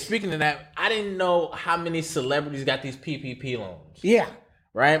loans. And yeah, speaking of that, I didn't know how many celebrities got these PPP loans. Yeah.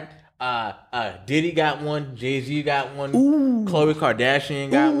 Right? Diddy got one. Jay-Z got one. Khloe Kardashian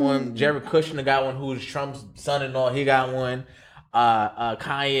got one. Jared Kushner got one, who's Trump's son-in-law. He got one.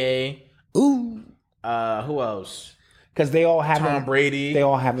 Kanye. Ooh. Who else? Because they all have Tom Brady. They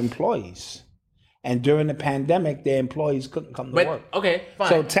all have employees, and during the pandemic, their employees couldn't come to But work. okay, fine.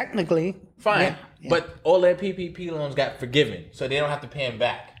 So technically, Fine. yeah, yeah. But all their PPP loans got forgiven, so they don't have to pay them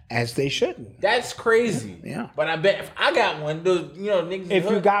back. as they shouldn't. That's crazy. Yeah. But I bet if I got one, those niggas. in If the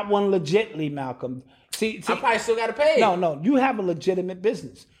you hood, got one legitly, Malcolm, see, I probably still got to pay. no, you have a legitimate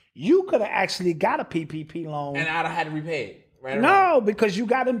business. You could have actually got a PPP loan. And I'd have had to repay it. Right or wrong? No, because you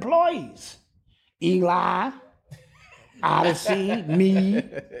got employees. Eli, Odyssey, me,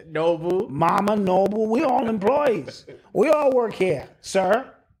 Noble. Mama, Noble, we all employees. We all work here, sir.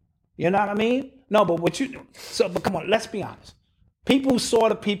 You know what I mean? No, but but come on, let's be honest. People saw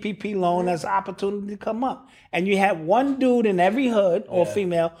the PPP loan as an opportunity to come up. And you had one dude in every hood or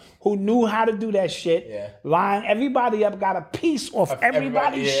female who knew how to do that shit. Yeah. Line everybody up, got a piece off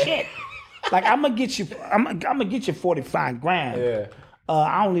everybody's yeah. shit. Like I'm gonna get you 45 grand. Yeah.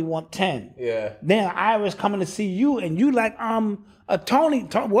 I only want 10. Yeah. Then Iris coming to see you and you like a Tony.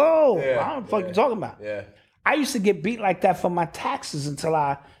 Whoa, Yeah, I don't know what you talking about. Yeah. I used to get beat like that for my taxes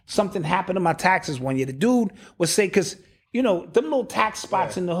until something happened to my taxes one year. The dude would say, because them little tax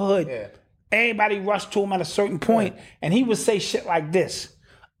spots in the hood, everybody rushed to him at a certain point, and he would say shit like this: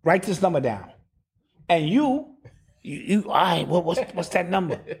 "Write this number down," and you all right? What's that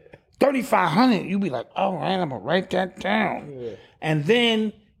number? 3,500. You be like, all right, I'm gonna write that down, and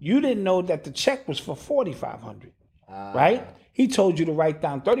then you didn't know that the check was for 4,500, right? He told you to write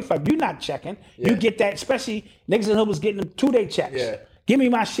down 35. You're not checking. You get that, especially niggas in the hood was getting them 2-day checks. Yeah. Give me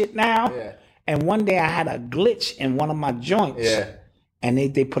my shit now. Yeah. And one day I had a glitch in one of my joints. Yeah. And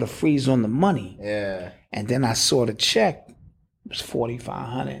they put a freeze on the money. Yeah. And then I saw the check. It was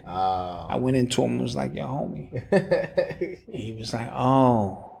 4,500. I went into him and was like, yo, homie. He was like,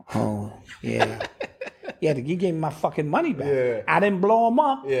 oh, yeah. Yeah, he gave me my fucking money back. Yeah. I didn't blow him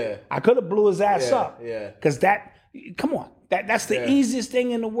up. Yeah. I could have blew his ass Yeah, up. yeah. Because come on. That's the easiest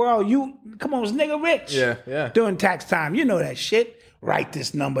thing in the world. Come on, it was nigga rich. Yeah. During tax time. You know that shit. Write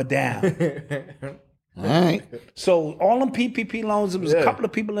this number down. All right. So all them PPP loans, there was a couple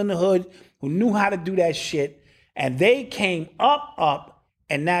of people in the hood who knew how to do that shit. And they came up,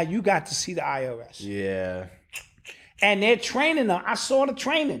 and now you got to see the IRS. Yeah. And they're training them. I saw the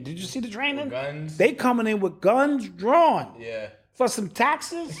training. Did you see the training? With guns? They coming in with guns drawn. Yeah. For some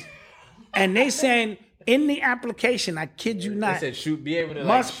taxes. And they saying in the application, I kid you not, They said be able to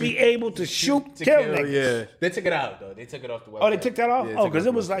must be able to shoot, kill niggas. Yeah. They took it out though. They took it off the website. Oh, they took that off? Yeah, Oh, because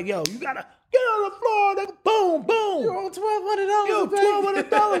it was like, yo, you gotta get on the floor, nigga. Boom, boom. Yo, $1,200. Yo,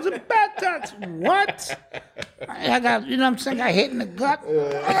 $1,200 in back tax. What? I got, you know what I'm saying? I hit in the gut.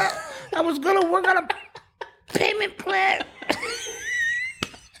 I was gonna work on a payment plan.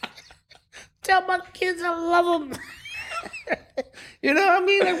 Tell my kids I love them. You know what I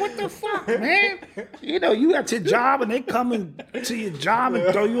mean? Like, what the fuck, man? You at your job and they come to your job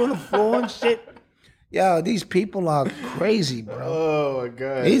and throw you on the floor and shit. Yo, these people are crazy, bro. Oh my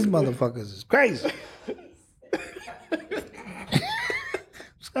god. These motherfuckers is crazy.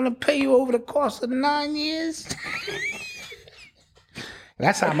 It's gonna pay you over the course of 9 years.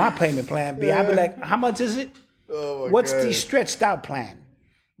 That's how my payment plan be. I be like, how much is it? Oh my What's god. the stretched out plan?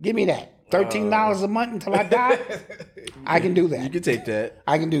 Give me that. $13 a month until I die? I can do that. You can take that.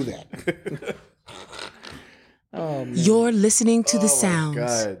 I can do that. You're listening to the my sounds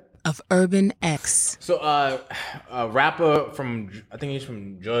God. of Urban X. So, a rapper from, I think he's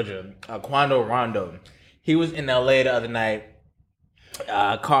from Georgia, Quando Rondo. He was in LA the other night.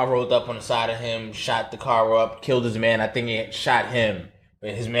 A car rolled up on the side of him, shot the car up, killed his man. I think he had shot him,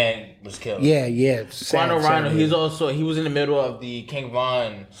 but his man was killed. Yeah. Quando Rondo, Sad. he was in the middle of the King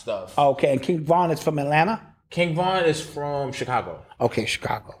Von stuff. Okay, and King Von is from Atlanta? King Von is from Chicago. Okay,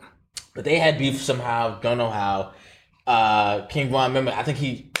 Chicago. But they had beef somehow, don't know how. King Von, remember, I think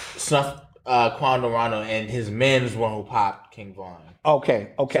he snuffed Quando Rondo, and his men was one who popped King Von.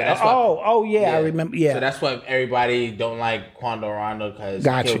 Okay. So that's why- I remember. Yeah. So that's why everybody don't like Quando Rondo, because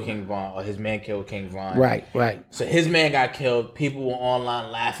Gotcha. he killed King Von, or his man killed King Von. Right. So his man got killed. People were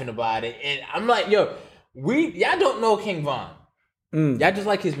online laughing about it, and I'm like, yo, y'all don't know King Von. Y'all just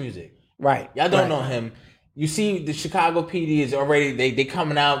like his music. Right. Y'all don't know him. You see, the Chicago PD is already they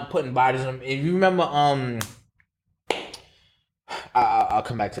coming out putting bodies on him. If you remember, I'll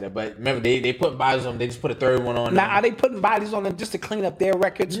come back to that. But remember, they put bodies on him. They just put a third one on. Now, him. are they putting bodies on them just to clean up their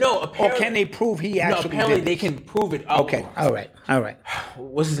records? No, Or apparently- can they prove he No, actually apparently did they this? can prove it. Oh, Okay. All right.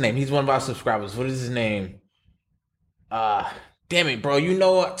 What's his name? He's one of our subscribers. What is his name? Damn it, bro. You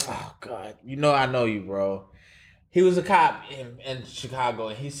know what? Oh God. You know I know you, bro. He was a cop in Chicago,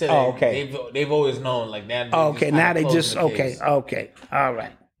 and he said they've always known like that. Okay. Now they just okay. All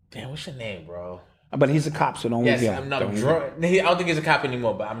right. Damn, what's your name, bro? But he's a cop, so don't Yes, get I'm not drawing. I don't think he's a cop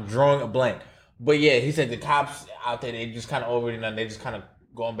anymore, but I'm drawing a blank. But yeah, he said the cops out there, they just kind of already know. They just kind of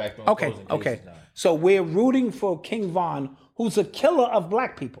going back to closing cases now. So we're rooting for King Von, who's a killer of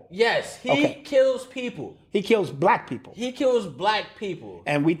black people. Yes, he kills people. He kills black people. He kills black people.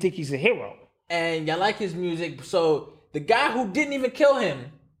 And we think he's a hero. And y'all like his music. So the guy who didn't even kill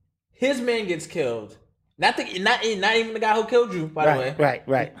him, his man gets killed. Not even the guy who killed you, by the way.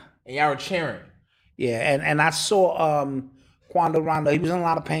 Right. And y'all are cheering. Yeah, and I saw Quando Rondo. He was in a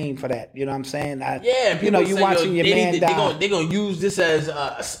lot of pain for that. You know what I'm saying? You watching your man die. They're going to use this as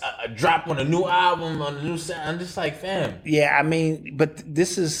a drop on a new album, on a new sound. I'm just like, fam. Yeah, I mean, but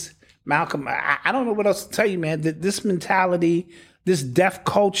this is, Malcolm, I don't know what else to tell you, man. This mentality, this deaf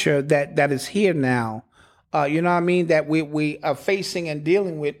culture that is here now, you know what I mean, that we are facing and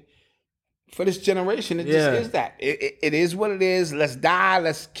dealing with for this generation. It just is that. It is what it is. Let's die.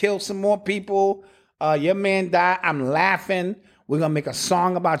 Let's kill some more people. Your man died. I'm laughing. We're going to make a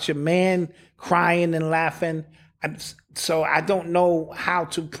song about your man crying and laughing. So I don't know how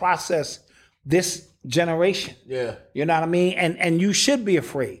to process this generation. Yeah. You know what I mean? And you should be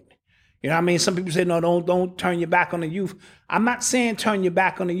afraid. You know what I mean? Some people say, no, don't turn your back on the youth. I'm not saying turn your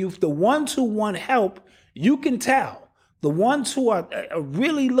back on the youth. The ones who want help, you can tell. The ones who are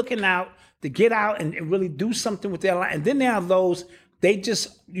really looking out to get out and really do something with their life. And then there are those, they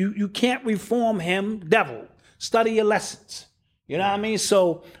just, you can't reform him, devil. Study your lessons. You know what I mean?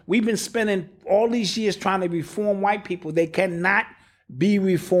 So we've been spending all these years trying to reform white people. They cannot be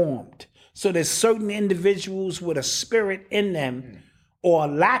reformed. So there's certain individuals with a spirit in them or a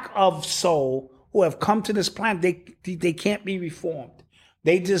lack of soul who have come to this planet. They can't be reformed.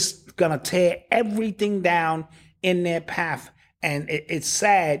 They just gonna tear everything down in their path. And it's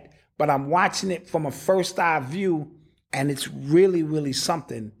sad, but I'm watching it from a first eye view, and it's really, really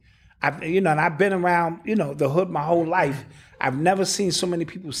something. And I've been around, the hood my whole life. I've never seen so many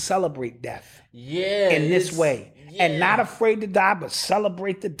people celebrate death in this way, and not afraid to die, but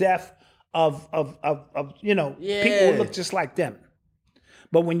celebrate the death of people who look just like them.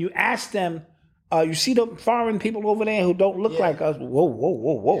 But when you ask them, you see the foreign people over there who don't look like us.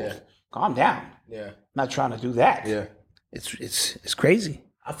 Whoa, calm down. Yeah, not trying to do that. Yeah, it's crazy.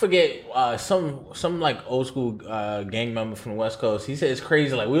 I forget some like old school gang member from the West Coast. He said it's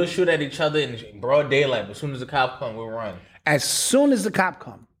crazy. Like we'll shoot at each other in broad daylight, but as soon as the cop come, we'll run. As soon as the cop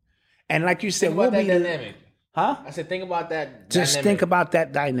come, and like you said, think about that dynamic. Huh? I said, think about that. Just dynamic. think about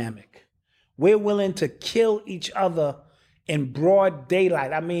that dynamic. We're willing to kill each other in broad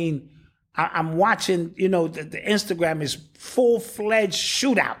daylight. I mean, I'm watching. The Instagram is full-fledged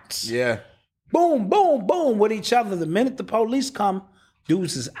shootouts. Yeah. Boom, boom, boom with each other. The minute the police come,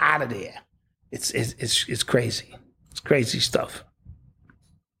 dudes is out of there. It's crazy. It's crazy stuff.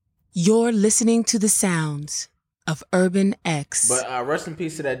 You're listening to the sounds of Urban X. But rest in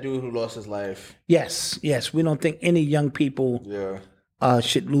peace to that dude who lost his life. Yes. We don't think any young people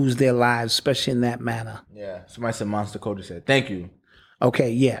should lose their lives, especially in that manner. Yeah. Somebody said Monster Cody said, thank you.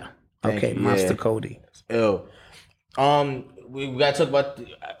 Okay, yeah. Thank Okay, you, Monster yeah. Cody. Ew. We gotta talk about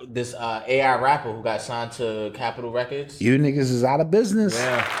this AI rapper who got signed to Capitol Records. You niggas is out of business.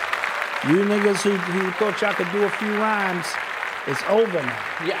 Yeah. You niggas who thought y'all could do a few rhymes, it's over now.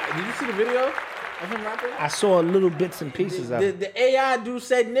 Yeah. Did you see the video of him rapping? I saw little bits and pieces of it. The AI dude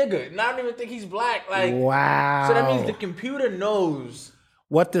said nigga, and I don't even think he's black. Like, wow. So that means the computer knows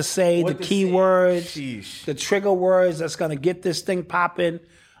what to say, what the to keywords, Sheesh. the trigger words that's gonna get this thing popping.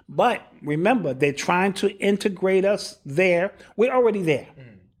 But remember, they're trying to integrate us there. We're already there.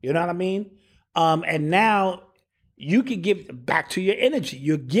 You know what I mean? And now you can give back to your energy.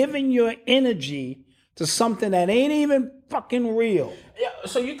 You're giving your energy to something that ain't even fucking real. Yeah.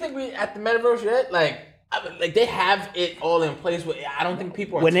 So you think we at the metaverse yet? Like they have it all in place. But I don't think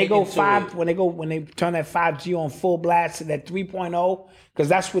people are When they go taking to it. when they turn that 5G on full blast to that 3.0, because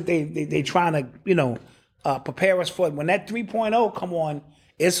that's what they trying to prepare us for. When that 3.0 come on,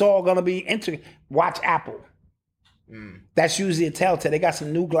 it's all gonna be integrated. Watch Apple. That's usually a telltale. They got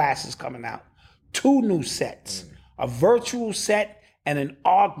some new glasses coming out. 2 new sets. A virtual set and an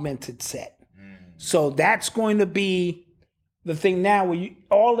augmented set. So that's going to be the thing now where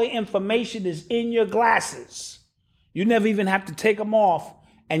all the information is in your glasses. You never even have to take them off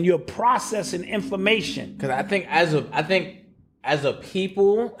and you're processing information. Because I think as a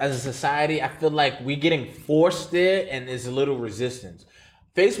people, as a society, I feel like we're getting forced there and there's a little resistance.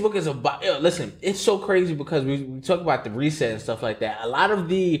 Facebook is listen, it's so crazy because we talk about the reset and stuff like that. A lot of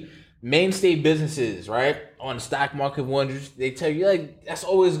the mainstay businesses, right, on the stock market ones, they tell you like that's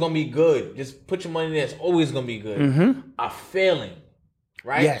always gonna be good. Just put your money there, it's always gonna be good. Are failing.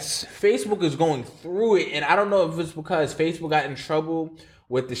 Right? Yes. Facebook is going through it, and I don't know if it's because Facebook got in trouble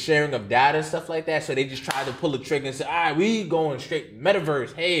with the sharing of data and stuff like that, so they just tried to pull the trigger and say, all right, we going straight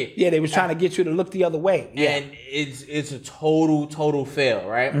metaverse, hey. Yeah, they was trying to get you to look the other way. Yeah. And it's a total fail,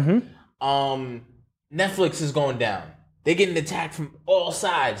 right? Netflix is going down. They're getting attacked from all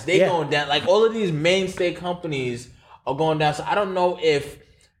sides. They're going down. Like, all of these mainstay companies are going down. So I don't know if,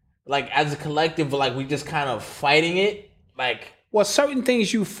 like, as a collective, like, we just kind of fighting it. Like, well, certain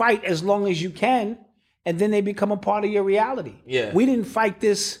things you fight as long as you can, and then they become a part of your reality. Yeah. We didn't fight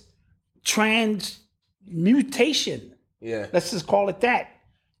this transmutation. Yeah. Let's just call it that.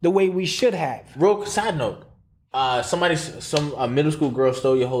 The way we should have. Real side note. Some middle school girl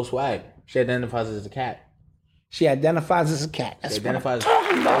stole your whole swag. She identifies as a cat. She identifies as a cat. That's She what I'm identifies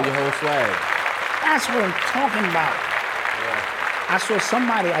talking about. your whole swag. That's what I'm talking about. Yeah. I saw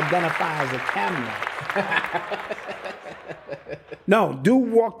somebody identify as a camera. No,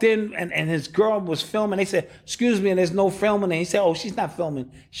 dude walked in and his girl was filming. They said, excuse me, and there's no filming. And he said, oh, she's not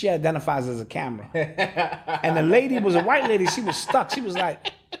filming. She identifies as a camera. And the lady was a white lady. She was stuck. She was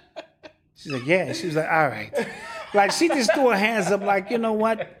like, yeah. She was like, all right. Like, she just threw her hands up like, you know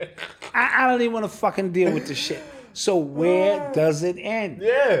what? I don't even want to fucking deal with this shit. So where does it end?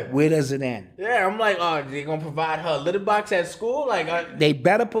 Yeah. Where does it end? Yeah, I'm like, oh, they gonna provide her a litter box at school? Like, They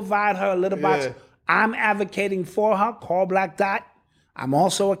better provide her a litter box. Yeah. I'm advocating for her. Call Black Dot. I'm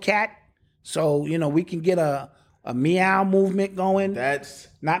also a cat. So, we can get a meow movement going. that's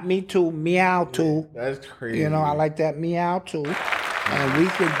Not me too, meow too. that's crazy. I like that meow too. And we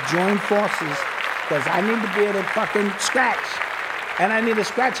could join forces because I need to be able to fucking scratch. And I need a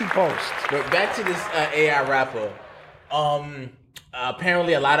scratchy post. But back to this AI rapper.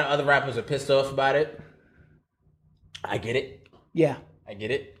 Apparently a lot of other rappers are pissed off about it. I get it. Yeah. I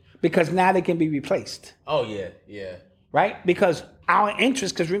get it. Because now they can be replaced. Oh, yeah. Right? Because our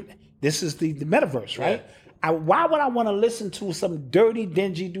interest, because this is the metaverse, right? Yeah. Why would I want to listen to some dirty,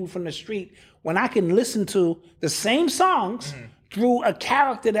 dingy dude from the street when I can listen to the same songs through a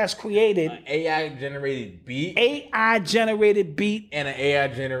character that's created? AI-generated beat. AI-generated beat. And an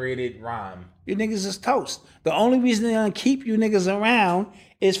AI-generated rhyme. You niggas is toast. The only reason they're going to keep you niggas around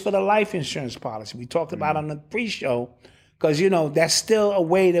is for the life insurance policy. We talked about on the pre-show, because, that's still a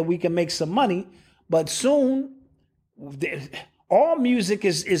way that we can make some money. But soon, all music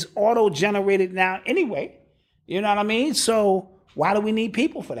is auto-generated now anyway. You know what I mean? So why do we need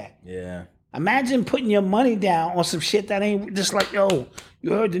people for that? Yeah. Imagine putting your money down on some shit that ain't just like, yo,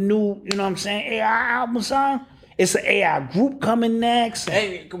 you heard the new, AI album song? It's an AI group coming next.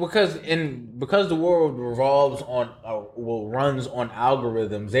 And because the world revolves on runs on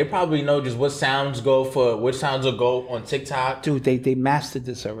algorithms, they probably know just which sounds will go on TikTok. Dude, they mastered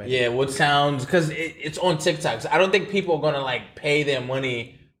this already. Yeah, what sounds, because it's on TikTok. So I don't think people are gonna like pay their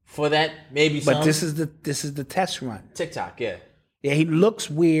money for that. Maybe some. But this is the test run. TikTok, yeah. Yeah, he looks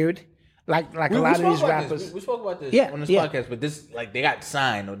weird. Like a lot of these rappers. We spoke about this Yeah, on this yeah. podcast, but this like they got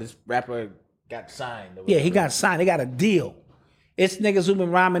signed or this rapper got signed. Or Yeah, he whatever. got signed. They got a deal. It's niggas who've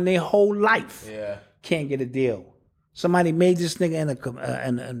been rhyming their whole life. Yeah. Can't get a deal. Somebody made this nigga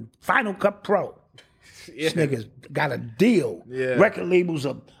in Final Cut Pro. This nigga's got a deal. Yeah. Record labels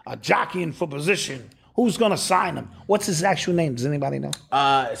are jockeying for position. Who's gonna sign him? What's his actual name? Does anybody know?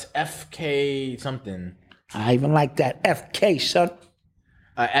 It's FK something. I even like that. FK, son.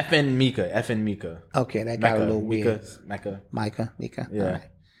 FN Mika. Okay, that got a little weird. Mika. Mika. Yeah.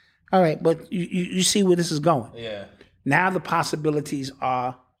 All right, but you see where this is going. Yeah. Now the possibilities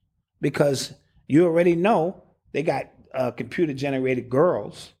are, because you already know they got computer generated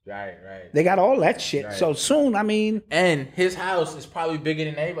girls. Right. They got all that shit. Right. So soon, I mean, And his house is probably bigger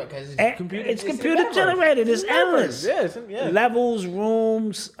than everybody because it's computer generated. It's endless. Yeah. Levels,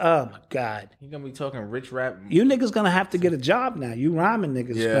 rooms. Oh my God. You're gonna be talking rich rap. You niggas gonna have to get a job now. You rhyming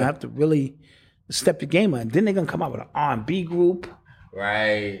niggas Yeah. gonna have to really step your game up. And then they're gonna come out with an R&B group.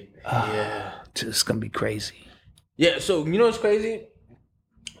 Right. Yeah. It's gonna be crazy. Yeah. So you know what's crazy?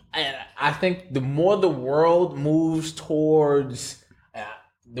 And I think the more the world moves towards,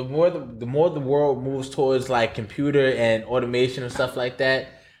 the more the world moves towards like computer and automation and stuff like that,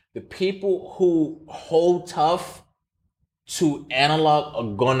 the people who hold tough to analog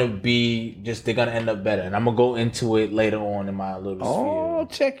are gonna be they're gonna end up better. And I'm gonna go into it later on in my little Oh,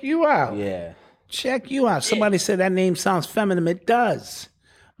 check you out. spiel. Yeah. Check you out. Somebody said that name sounds feminine. It does.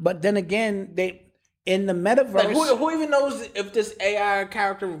 But then again, they in the metaverse. Like who even knows if this AI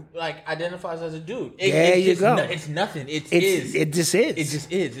character like identifies as a dude? There it's you just go. It's nothing. It It is. just is. It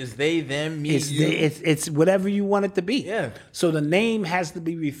just is. It's they, them, me, you. It's whatever you want it to be. Yeah. So the name has to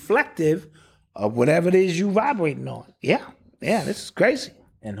be reflective of whatever it is you vibrating on. Yeah. Yeah. This is crazy.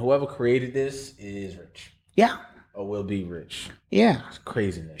 And whoever created this is rich Yeah. or will be rich. Yeah. It's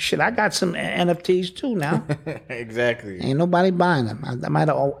craziness. Shit, I got some NFTs too now. Exactly. Ain't nobody buying them. I might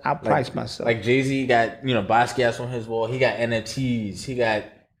have outpriced myself. Like Jay-Z got, Basquiat's on his wall. He got NFTs. He got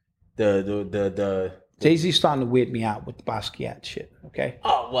the Jay-Z starting to weird me out with the Basquiat shit. Okay.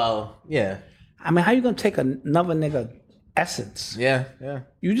 Oh well, yeah. I mean, how you gonna take another nigga essence? Yeah.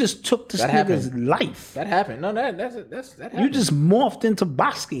 You just took this That nigga's happened. life. That happened. No, that happened. You just morphed into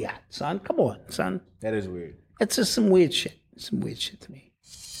Basquiat, son. Come on, son. That is weird. It's just some weird shit. Some weird shit to me.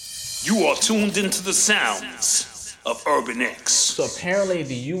 You are tuned into the sounds of Urban X. So apparently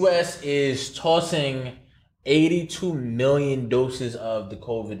the U.S. is tossing 82 million doses of the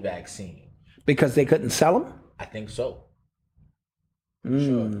COVID vaccine. Because they couldn't sell them? I think so.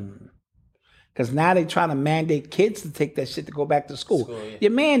 Because now they trying to mandate kids to take that shit to go back to school. Yeah.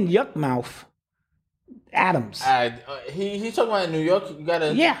 Your man Yuckmouth Adams. He's talking about in New York. You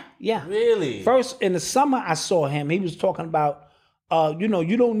gotta. Yeah. Really? First, in the summer, I saw him. He was talking about, you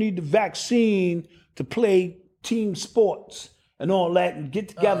don't need the vaccine to play team sports and all that and get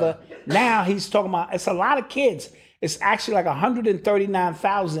together. Now he's talking about, it's a lot of kids. It's actually like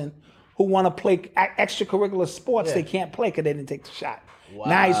 139,000 who want to play extracurricular sports. Yeah. They can't play because they didn't take the shot.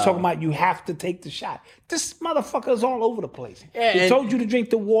 Now he's talking about you have to take the shot. This motherfucker's all over the place. Yeah, he and- told you to drink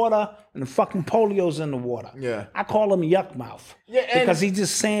the water and the fucking polio's in the water. Yeah. I call him Yuckmouth. Yeah, and- because he's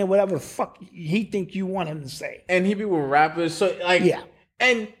just saying whatever the fuck he think you want him to say. And he be with rappers, so like, Yeah.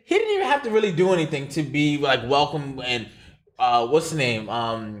 And he didn't even have to really do anything to be like welcome and what's the name?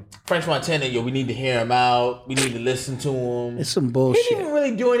 French Montana. Yo, we need to hear him out. We need to listen to him. It's some He bullshit. didn't even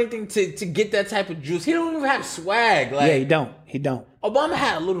really do anything to get that type of juice. He don't even have swag. Like Yeah, he don't. He don't. Obama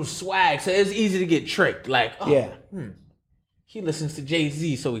had a little swag, so it's easy to get tricked. Like, Yeah. he listens to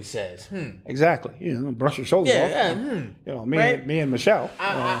Jay-Z, so he says, Exactly. Brush your shoulders Yeah, off. Right? Me and Michelle.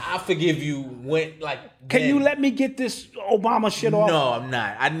 I forgive you when like. Can then. you let me get this Obama shit off? No, I'm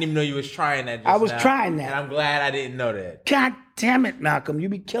not. I didn't even know you was trying that. Just I was now, trying that. and I'm glad I didn't know that. God damn it, Malcolm! You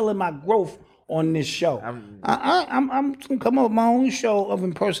be killing my growth on this show. I'm gonna come up with my own show of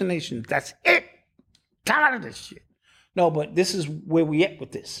impersonations. That's it. Tired of this shit. No, but this is where we at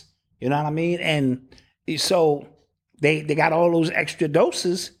with this. You know what I mean? And so they got all those extra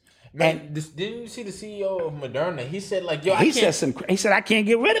doses. Man, didn't you see the CEO of Moderna? He said like, yo, He said I can't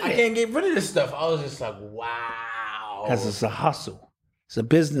get rid of I it can't get rid of this stuff. I was just like, wow. because it's a hustle. It's a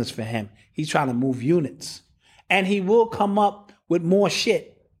business for him. He's trying to move units, and he will come up with more shit.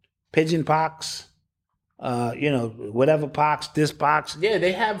 Pigeon pox, whatever pox, this pox, Yeah,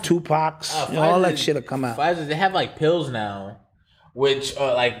 they have two pox, all that shit will come out. Pfizer, they have like pills now, which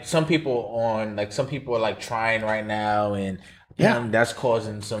like some people are like trying right now, and that's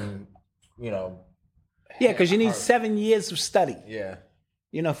causing some, Yeah, because you need 7 years of study. yeah.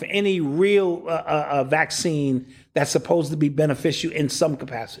 For any real vaccine that's supposed to be beneficial in some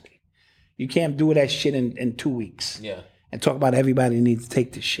capacity. You can't do that shit in 2 weeks. Yeah. And talk about everybody needs to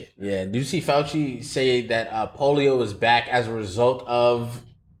take this shit. Yeah. Did you see Fauci say that polio is back as a result of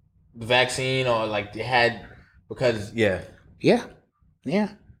the vaccine, or like they had because Yeah.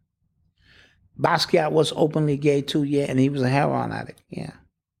 Basquiat was openly gay too, and he was a heroin addict. Yeah.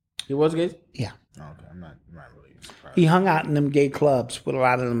 he was gay? Yeah. Oh, okay, I'm not really surprised. He hung out in them gay clubs with a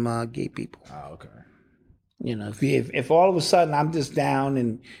lot of them gay people. Oh, okay. You know, if all of a sudden I'm just down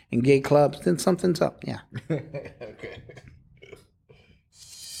in gay clubs, then something's up. Yeah. Okay.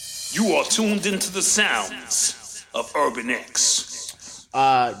 You are tuned into the sounds of Urban X.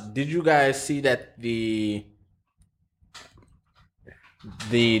 Did you guys see that the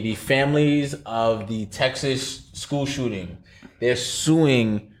families of the Texas school shooting, they're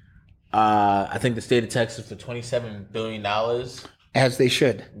suing I think the state of Texas for $27 billion. As they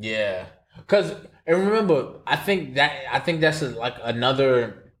should. Yeah. And remember, I think that's like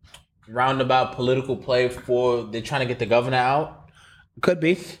another roundabout political play for they're trying to get the governor out. Could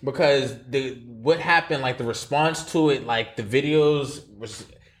be. Because what happened, like the response to it, like the videos was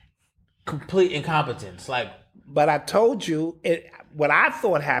complete incompetence. Like, but I told you, what I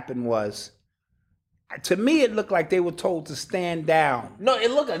thought happened was, to me, it looked like they were told to stand down. No,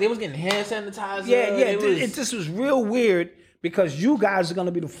 it looked like they was getting hand sanitizer. Yeah. This was real weird because you guys are going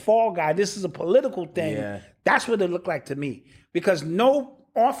to be the fall guy. This is a political thing. Yeah. That's what it looked like to me. Because no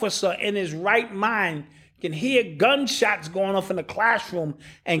officer in his right mind can hear gunshots going off in the classroom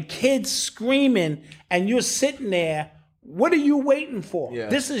and kids screaming, and you're sitting there. What are you waiting for? Yeah.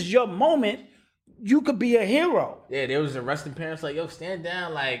 This is your moment. You could be a hero. Yeah, there was arresting parents like, yo, stand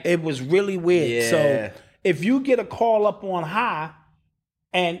down. Like, it was really weird. Yeah. So if you get a call up on high,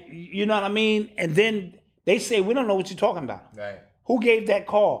 and you know what I mean, and then they say, we don't know what you're talking about. Right. Who gave that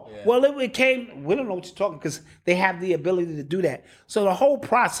call? Yeah. Well, it came, we don't know what you're talking, because they have the ability to do that. So the whole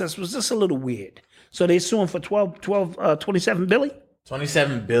process was just a little weird. So they suing for 27 billion?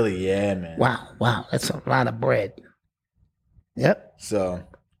 27 billion, yeah, man. Wow, that's a lot of bread. Yep. So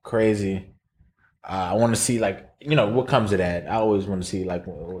crazy. I want to see, like, what comes of that. I always want to see, like,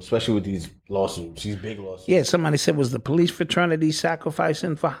 especially with these lawsuits, these big lawsuits. Yeah, somebody said, was the police fraternity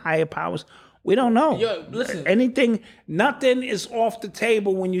sacrificing for higher powers? We don't know. Yo, listen. Nothing is off the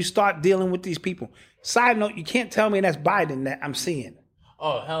table when you start dealing with these people. Side note, you can't tell me that's Biden that I'm seeing.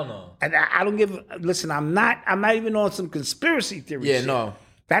 Oh, hell no. And I don't listen, I'm not even on some conspiracy theory Yeah, shit. no.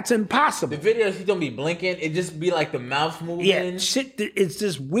 That's impossible. The videos, he don't be blinking. It just be like the mouth moving. Yeah, shit, it's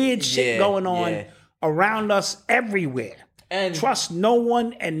this weird shit going on around us everywhere. And trust no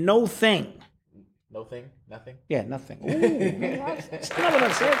one and no thing. No thing? Nothing? Yeah, nothing. Ooh, that's not what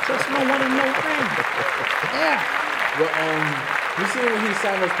I said. Trust no one and no thing. Yeah. Well, you see when he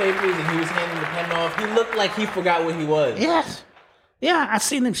signed those papers and he was handing the pen off, he looked like he forgot what he was. Yes. Yeah, I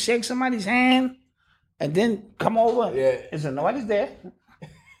seen him shake somebody's hand and then come over. Yeah. And say, nobody's there.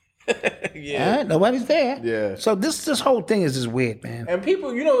 Yeah. All right, nobody's there. Yeah. So this whole thing is just weird, man. And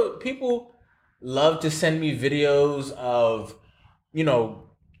people love to send me videos of,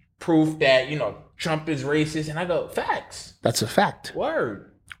 proof that, Trump is racist. And I go, facts. That's a fact.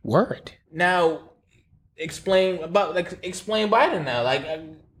 Word. Now, explain Biden now. Like,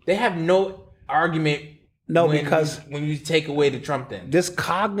 they have no argument. No, because when you take away the Trump thing. This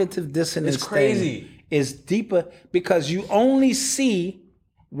cognitive dissonance it's crazy. Thing is deeper because you only see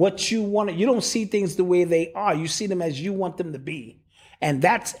what you want. You don't see things the way they are. You see them as you want them to be. And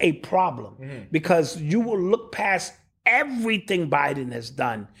that's a problem because you will look past everything Biden has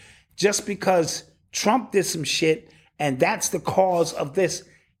done just because Trump did some shit and that's the cause of this.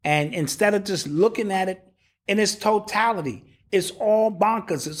 And instead of just looking at it in its totality, it's all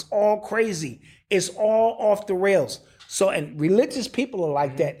bonkers. It's all crazy. It's all off the rails. So, and religious people are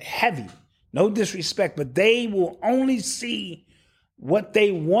like that, heavy. No disrespect, but they will only see what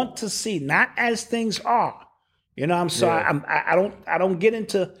they want to see, not as things are. I'm sorry. Yeah. I don't get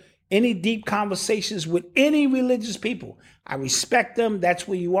into any deep conversations with any religious people. I respect them. That's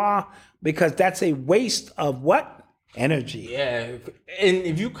where you are because that's a waste of what? Energy. Yeah. And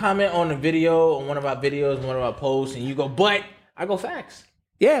if you comment on a video, on one of our videos, one of our posts, and you go, but I go facts.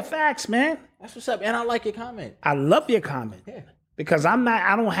 Yeah, facts, man. That's what's up. And I like your comment. I love your comment. Yeah. Because I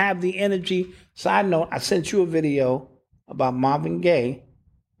don't have the energy. Side note, I sent you a video about Marvin Gaye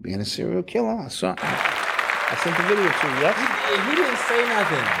being a serial killer. I sent the video to you, yes? He didn't say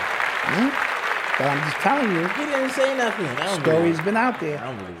nothing. But I'm just telling you. He didn't say nothing. The story's been out there. I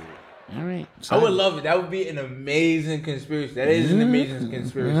don't believe it. All right. I would love it. That would be an amazing conspiracy. That is an amazing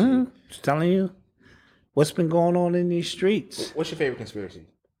conspiracy. Just telling you what's been going on in these streets. What's your favorite conspiracy?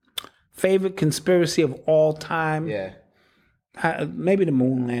 Favorite conspiracy of all time? Yeah. Maybe the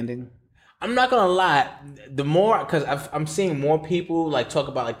moon landing. I'm not gonna lie. The more, because I'm seeing more people like talk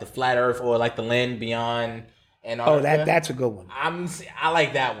about like the flat Earth or like the land beyond Antarctica. That's a good one. I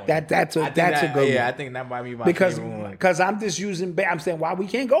like that one. That's a good one. Yeah, I think that might be my favorite one. Because I'm just using. I'm saying why we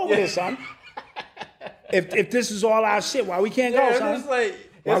can't go over this, son. if this is all our shit, why we can't go, son? It's like,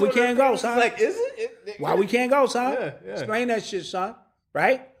 why we can't go, son? Like, is it? Why we can't go, son? Yeah. Explain that shit, son.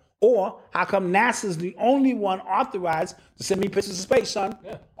 Right? Or how come NASA's the only one authorized to send me pictures of space, son?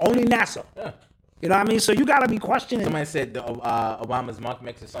 Yeah. Only NASA. Yeah. You know what I mean? So you gotta be questioning. Somebody said Obama's Malcolm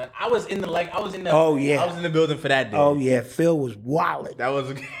X's son. I was in the Oh yeah. I was in the building for that day. Oh yeah, Phil was wildin'. That was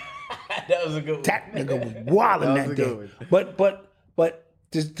a good one. That nigga was wildin' that day. But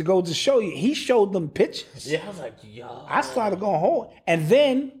just to go to show you, he showed them pictures. Yeah, I was like, yo. I started going home, and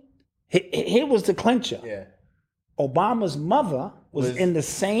then here was the clincher. Yeah. Obama's mother was in the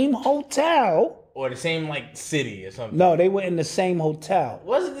same hotel. Or the same like city or something. No, they were in the same hotel.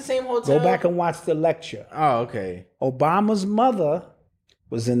 Was it the same hotel? Go back and watch the lecture. Oh, okay. Obama's mother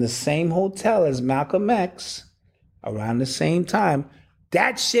was in the same hotel as Malcolm X around the same time.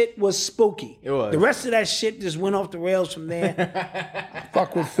 That shit was spooky. It was. The rest of that shit just went off the rails from there.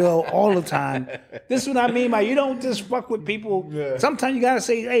 Fuck with Phil all the time. This is what I mean by you don't just fuck with people. Yeah. Sometimes you gotta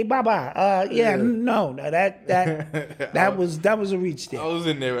say, "Hey, bye-bye." No, that was a reach there. I was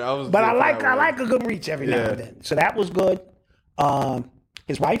in there. But I like a good reach every now and then. So that was good.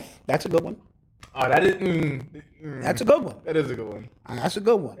 His wife, that's a good one. Oh, that is. That's a good one. That is a good one. That's a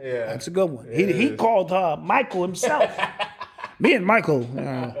good one. Yeah, that's a good one. He called her Michael himself. Me and Michael,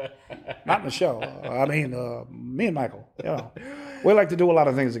 not Michelle. Me and Michael. We like to do a lot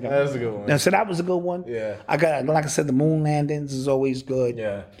of things together. That's a good one. So that was a good one. Yeah. I got, like I said, the moon landings is always good.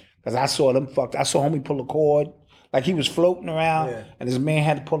 Yeah. Because I saw them fucked. I saw homie pull a cord, like he was floating around, and his man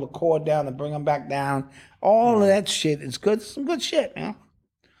had to pull a cord down and bring him back down. All of that shit is good. Some good shit, man.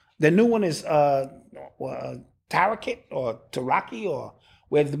 The new one is Tarakit or Taraki or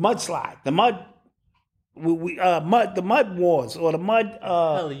where the mudslide, the mud. The mud wars or the mud what the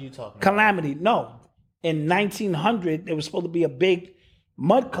hell are you talking calamity. No, in 1900 there was supposed to be a big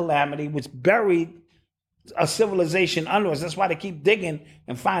mud calamity which buried a civilization under us. That's why they keep digging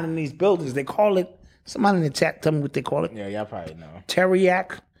and finding these buildings. They call it. Somebody in the chat tell me what they call it. Yeah, y'all probably know.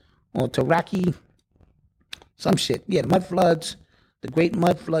 Teriak or Taraki, some shit. Yeah, the mud floods, the Great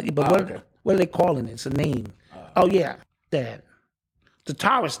Mud Flood. But what are they calling it? It's a name. That. The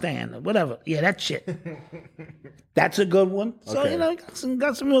Taristan or whatever. Yeah, that shit. That's a good one. So,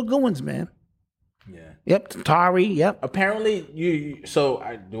 got some real good ones, man. Yeah. Yep, Tatari, yep. Apparently,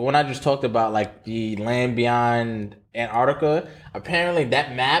 when I just talked about like the land beyond Antarctica, apparently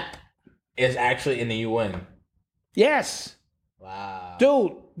that map is actually in the UN. Yes. Wow.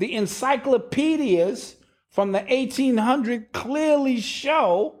 Dude, the encyclopedias from the 1800 clearly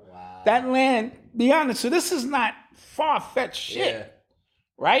show that land beyond it. So this is not far-fetched shit. Yeah.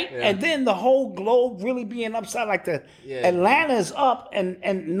 Right? Yeah. And then the whole globe really being upside, like Atlanta's up and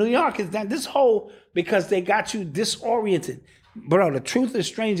New York is down. This whole, because they got you disoriented. Bro, the truth is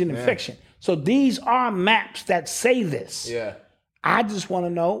stranger than fiction. So these are maps that say this. Yeah. I just want to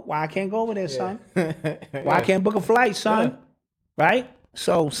know why I can't go over there, son. Why I can't book a flight, son. Yeah. Right?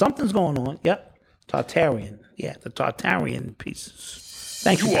 So something's going on. Yep. Tartarian. Yeah, the Tartarian pieces.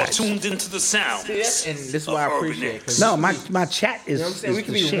 Thank you. You are tuned into the sounds. And this is why I appreciate it. No, my chat is. You know what I'm saying? We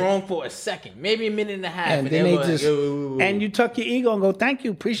could be shit. wrong for a second, maybe a minute and a half. And then they just and you tuck your ego and go, thank you,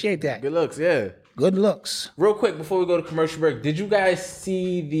 appreciate that. Good looks, yeah. Good looks. Real quick before we go to commercial break, did you guys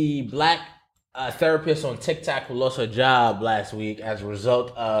see the black therapist on TikTok who lost her job last week as a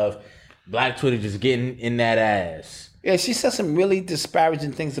result of Black Twitter just getting in that ass? Yeah, she said some really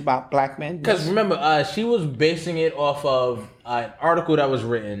disparaging things about black men. Because remember, she was basing it off of an article that was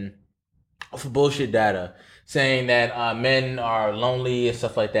written off of bullshit data, saying that men are lonely and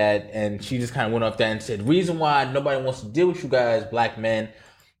stuff like that. And she just kind of went off that and said, reason why nobody wants to deal with you guys, black men,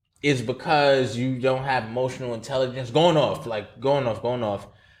 is because you don't have emotional intelligence. Going off.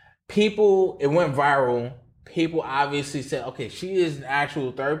 People, it went viral. People obviously said, okay, she is an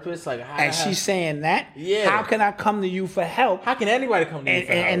actual therapist. Like, and she's saying that? Yeah. How can I come to you for help? How can anybody come to you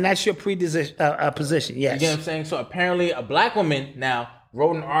for help? And that's your position, yes. You get what I'm saying? So apparently a black woman now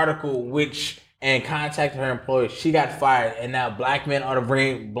wrote an article and contacted her employer. She got fired, and now black men are to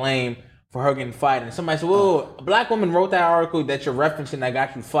bring blame for her getting fired. And somebody said, well, a black woman wrote that article that you're referencing that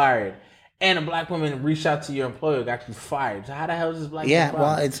got you fired. And a black woman reached out to your employer, got you fired. So how the hell is this black? Yeah,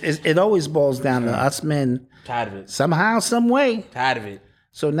 well, it always boils down to us men. Tired of it. Somehow, some way. Tired of it.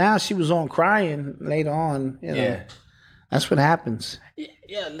 So now she was on crying later on. You know. Yeah. That's what happens.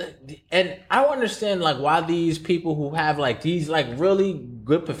 Yeah, and I don't understand like why these people who have like these like really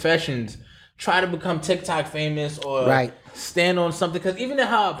good professions try to become TikTok famous or stand on something. Because even in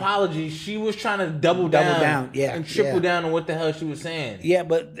her apology, she was trying to double down and triple down on what the hell she was saying. Yeah,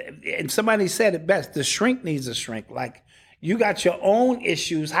 but and somebody said it best. The shrink needs a shrink. Like, you got your own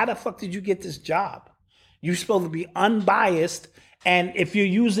issues. How the fuck did you get this job? You're supposed to be unbiased. And if you're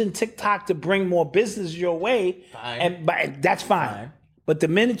using TikTok to bring more business your way, that's fine. But the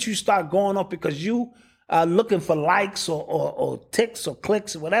minute you start going up because you are looking for likes or ticks or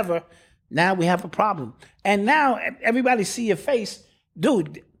clicks or whatever, now we have a problem. And now everybody see your face.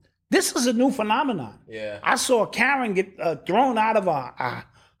 Dude, this is a new phenomenon. Yeah. I saw Karen get thrown out of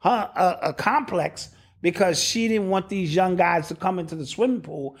a complex because she didn't want these young guys to come into the swimming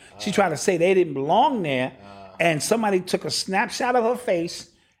pool. She tried to say they didn't belong there. And somebody took a snapshot of her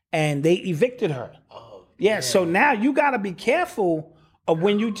face and they evicted her. So now you got to be careful of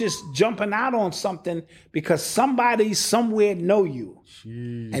when you just jumping out on something because somebody somewhere know you.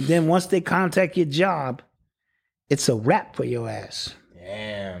 Jeez. And then once they contact your job, it's a wrap for your ass.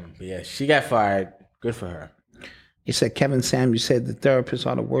 Damn. Yeah, she got fired. Good for her. You said, Kevin Sam, you said the therapists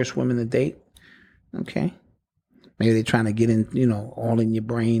are the worst women to date. Okay. Maybe they're trying to get in, all in your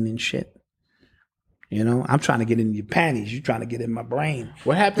brain and shit. I'm trying to get in your panties. You're trying to get in my brain.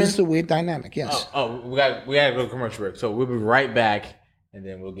 What happened? This is a weird dynamic, yes. We got to go to commercial break. So we'll be right back, and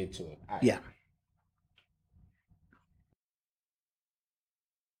then we'll get to it. Right. Yeah.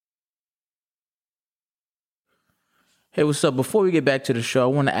 Hey, what's up? Before we get back to the show,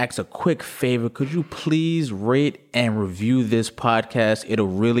 I want to ask a quick favor. Could you please rate and review this podcast? It'll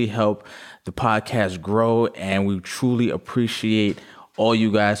really help the podcast grow, and we truly appreciate all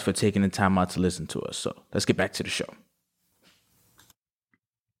you guys for taking the time out to listen to us. So let's get back to the show.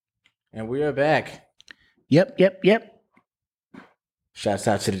 And we are back. Yep. Shouts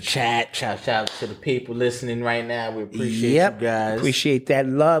out to the chat. Shouts out to the people listening right now. We appreciate you guys. Appreciate that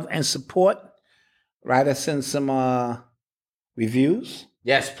love and support. Write us in some reviews.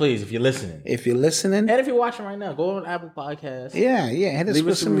 Yes, please, if you're listening. And if you're watching right now, go on Apple Podcasts. Yeah. Hit us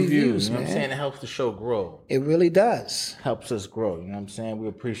with some reviews, you know man. what I'm saying? It helps the show grow. It really does. Helps us grow. You know what I'm saying? We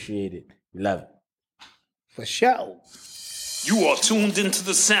appreciate it. We love it. For sure. You are tuned into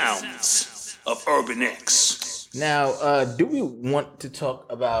the sounds of Urban X. Now, do we want to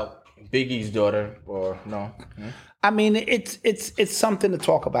talk about Biggie's daughter or no? I mean, it's something to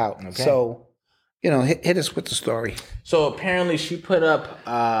talk about. Okay. So, hit us with the story. So apparently she put up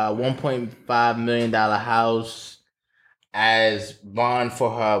a $1.5 million house as bond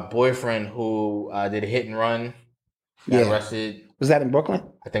for her boyfriend who did a hit and run. Got arrested. Was that in Brooklyn?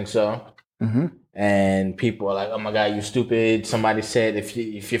 I think so. Mm-hmm. And people are like, "Oh my God, you stupid!" Somebody said,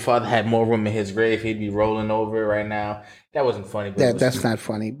 "If your father had more room in his grave, he'd be rolling over right now." That wasn't funny. But that's not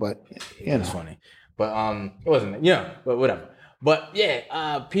funny, but it's funny. But it wasn't. But whatever. But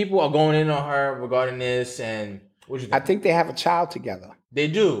yeah, people are going in on her regarding this. And what you think? I think they have a child together. They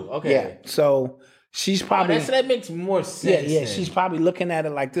do. Okay. Yeah. So she's probably that makes more sense. Yeah. She's probably looking at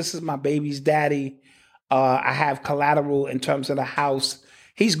it like, this is my baby's daddy. I have collateral in terms of the house.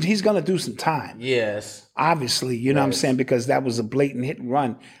 He's gonna do some time. Yes. Obviously, you know what I'm saying, because that was a blatant hit and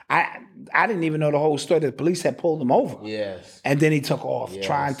run. I didn't even know the whole story. The police had pulled him over. Yes. And then he took off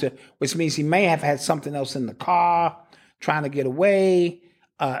trying to, which means he may have had something else in the car, trying to get away,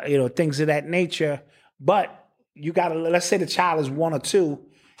 things of that nature. But you gotta, let's say the child is 1 or 2,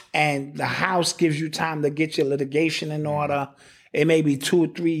 and the house gives you time to get your litigation in order. It may be 2 or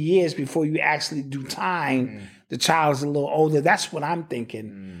 3 years before you actually do time. The child's a little older. That's what I'm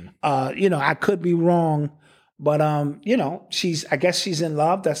thinking. I could be wrong, but I guess she's in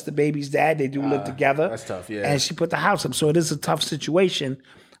love. That's the baby's dad. They do live together. That's tough, yeah. And she put the house up, so it is a tough situation.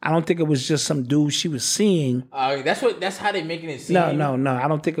 I don't think it was just some dude she was seeing. That's how they making it seem. No. I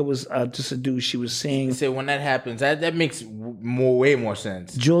don't think it was just a dude she was seeing. So when that happens, that makes way more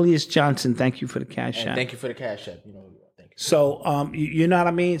sense. Julius Johnson, thank you for the cash app. Thank you for the cash app. Thank you. So you know what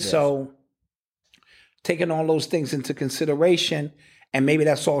I mean? Yes. So taking all those things into consideration, and maybe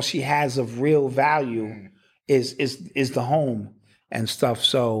that's all she has of real value is the home and stuff.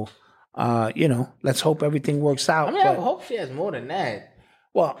 So let's hope everything works out. I mean, I hope she has more than that.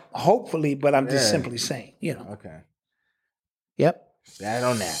 Well, hopefully, but I'm just simply saying, Okay. Yep. That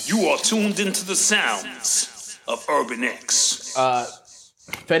on that. You are tuned into the sounds of Urban X.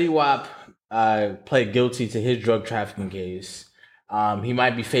 Fetty Wap pled guilty to his drug trafficking case. He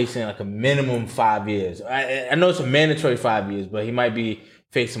might be facing like a minimum 5 years. I know it's a mandatory 5 years, but he might be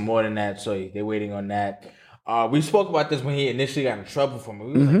facing more than that. So they're waiting on that. We spoke about this when he initially got in trouble for me.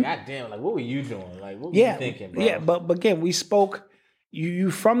 We was like, God damn, like, what were you doing? Like, what were you thinking, bro? Yeah, but again, we spoke.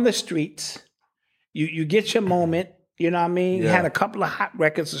 You from the streets. You get your moment. You know what I mean? Yeah. He had a couple of hot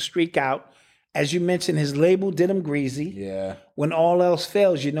records to streak out. As you mentioned, his label did him greasy. Yeah. When all else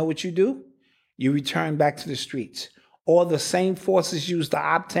fails, you know what you do? You return back to the streets. All the same forces used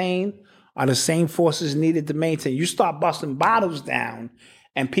to obtain are the same forces needed to maintain. You start busting bottles down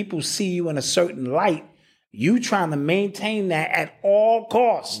and people see you in a certain light, you trying to maintain that at all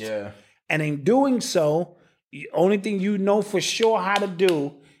costs. Yeah. And in doing so, the only thing you know for sure how to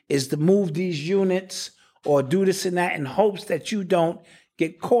do is to move these units or do this and that in hopes that you don't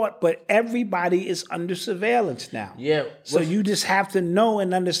get caught. But everybody is under surveillance now. Yeah. So you just have to know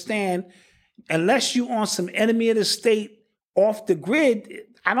and understand, unless you on some enemy of the state off the grid,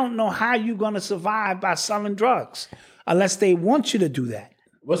 I don't know how you're going to survive by selling drugs unless they want you to do that.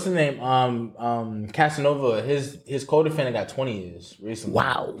 What's the name? Casanova, his co-defendant got 20 years recently.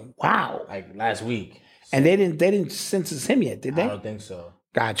 Wow. Like last week. And they didn't sentence him yet, did they? I don't think so.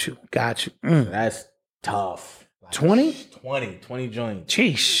 Got you. That's tough. Like 20? 20 joints.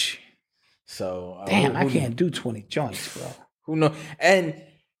 Sheesh. So damn, I can't do 20 joints, bro. Who knows? And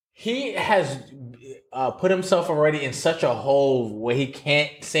he has put himself already in such a hole where he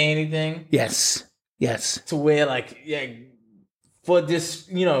can't say anything. Yes. To where, like, for this,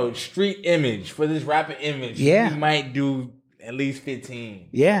 street image, for this rapper image, he might do at least 15.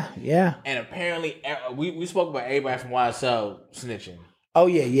 Yeah. And apparently, we spoke about everybody from YSL snitching. Oh,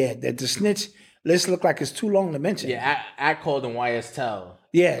 yeah. The snitch list look like it's too long to mention. Yeah, I called them YSL.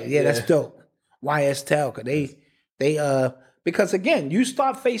 Yeah, that's dope. YSL, because they because again, you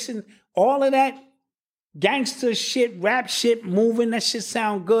start facing all of that gangster shit, rap shit, moving, that shit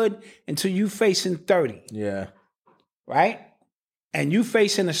sound good until you facing 30. Yeah. Right? And you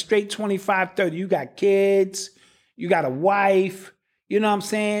facing a straight 25, 30. You got kids, you got a wife, you know what I'm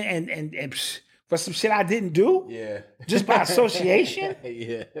saying? And for some shit I didn't do? Yeah. Just by association?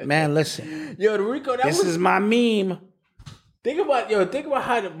 Yeah. Man, listen. Yo, the Rico, this is my meme. Think about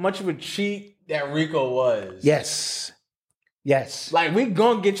how much of a cheat that Rico was. Yes. Like, we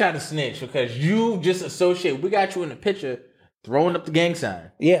gonna get y'all to snitch because you just associate. We got you in the picture throwing up the gang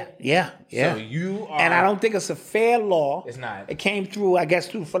sign. Yeah. So you are. And I don't think it's a fair law. It's not. It came through, I guess,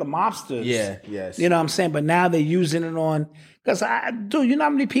 for the mobsters. Yeah, yes. You know what I'm saying? But now they're using it on, because dude, you know how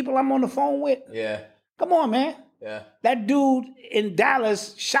many people I'm on the phone with? Yeah. Come on, man. Yeah. That dude in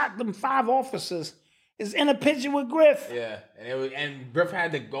Dallas shot them 5 officers. Is in a picture with Griff. Yeah, and Griff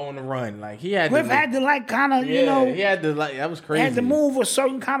had to go on the run. Like, he had Griff had to he had to that was crazy. Had to move a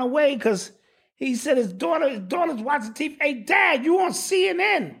certain kind of way because he said his daughter's watching TV. Hey, Dad, you on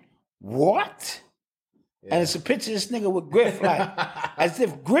CNN? What? Yeah. And it's a picture of this nigga with Griff, like as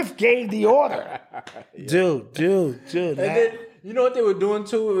if Griff gave the order. Yeah. Dude. And then, you know what they were doing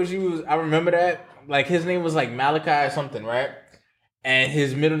too? I remember that. Like, his name was like Malachi or something, right? And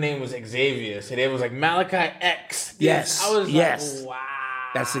his middle name was Xavier. So they was like Malachi X. Yes. I was like, wow.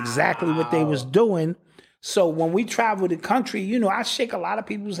 That's exactly what they was doing. So when we travel the country, I shake a lot of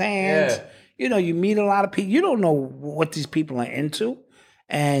people's hands. Yeah. You meet a lot of people. You don't know what these people are into.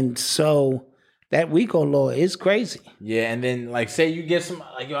 And so that Rico law is crazy. Yeah, and then, like, say you get some,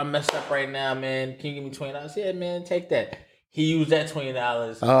 like, yo, I messed up right now, man. Can you give me $20? Yeah, man, take that. He used that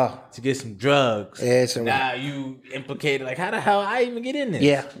 $20 to get some drugs. Yeah, now you implicated, like, how the hell I even get in this?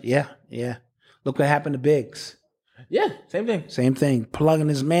 Yeah. Look what happened to Biggs. Yeah, same thing. Plugging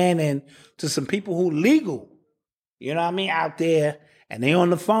his man in to some people who legal, you know what I mean, out there, and they on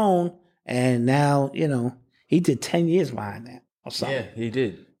the phone, and now, he did 10 years behind that or something. Yeah, he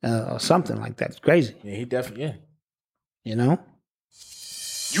did. Or something like that. It's crazy. Yeah, he definitely, You know?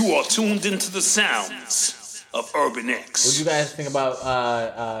 You are tuned into the sounds of Urban X. What do you guys think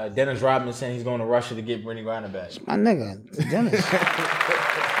about Dennis Rodman saying he's going to Russia to get Brittany Griner back? My nigga, Dennis.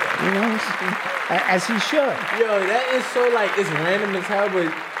 As he should. Yo, that is so, like, it's random as hell,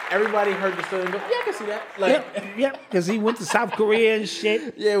 but everybody heard the story and go, yeah, I can see that. Like, yep, because he went to South Korea and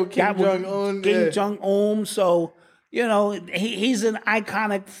shit. Yeah, with Kim Jong-un. Kim Jong-un, so, he's an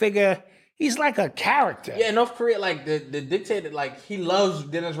iconic figure. He's like a character. Yeah, North Korea, like, the dictator, like, he loves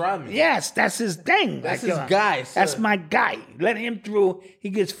Dennis Rodman. Yes, that's his thing. That's his guy. So. That's my guy. Let him through. He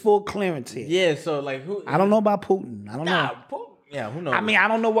gets full clearance here. Yeah, so, like, who? I don't know about Putin. I don't know. Putin. Yeah, who knows? I mean, I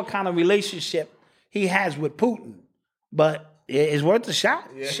don't know what kind of relationship he has with Putin, but it's worth a shot.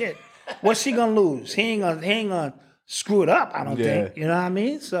 Yeah. Shit. What's he gonna lose? He ain't gonna screw it up, I don't think. You know what I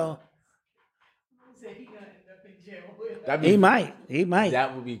mean? So. He might.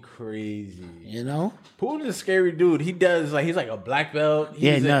 That would be crazy. You know? Putin's a scary dude. He's like a black belt.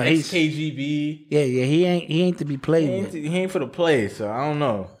 He's ex-KGB. Yeah, he ain't to be played with. He ain't for the play, so I don't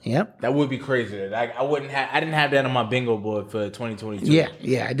know. Yep. That would be crazy. Like I didn't have that on my bingo board for 2022.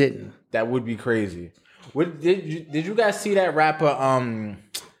 Yeah, I didn't. That would be crazy. Did you guys see that rapper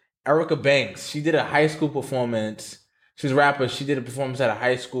Erica Banks? She did a high school performance. She's a rapper. She did a performance at a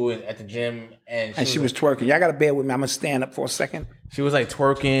high school at the gym, and she was twerking. Y'all gotta bear with me. I'm gonna stand up for a second. She was like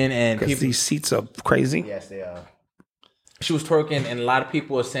twerking, and because these seats are crazy. Yes, they are. She was twerking, and a lot of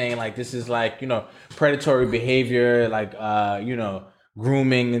people are saying like this is like predatory behavior, like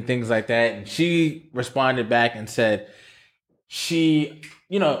grooming and things like that. And she responded back and said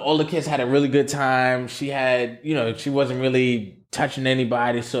all the kids had a really good time. She had she wasn't really touching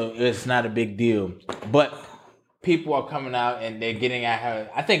anybody, so it's not a big deal, but people are coming out and they're getting at her.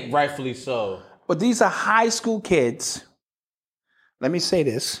 I think rightfully so. But these are high school kids. Let me say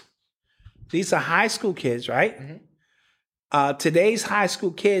this. These are high school kids, right? Mm-hmm. Today's high school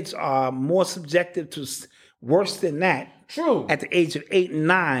kids are more subjective to worse than that. True. At the age of 8 and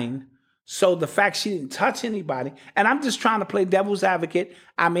 9. So the fact she didn't touch anybody, and I'm just trying to play devil's advocate.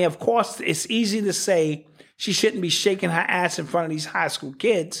 I mean, of course, it's easy to say she shouldn't be shaking her ass in front of these high school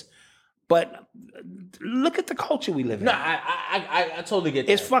kids. But look at the culture we live in. No, I totally get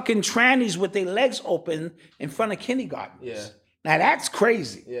that. It's fucking trannies with their legs open in front of kindergartens. Yeah. Now that's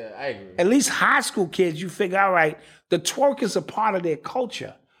crazy. Yeah, I agree. At least high school kids, you figure, all right, the twerk is a part of their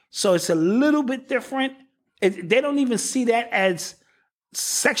culture. So it's a little bit different. They don't even see that as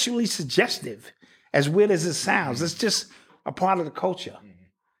sexually suggestive, as weird as it sounds. It's just a part of the culture.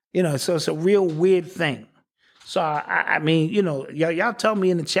 So it's a real weird thing. So, I mean, y'all tell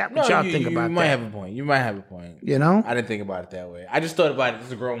me in the chat what y'all think about that. You might have a point. You might have a point. I didn't think about it that way. I just thought about it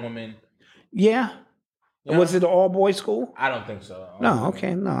as a grown woman. Yeah. Was it an all-boys school? I don't think so. No,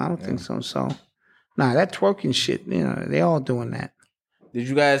 okay. No, I don't think so. So, that twerking shit, they all doing that. Did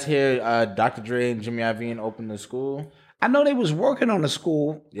you guys hear Dr. Dre and Jimmy Iovine open the school? I know they was working on the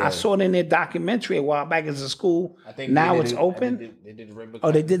school. Yeah. I saw it in their documentary a while back as a school. I think now it's open. They did the ribbon cutting.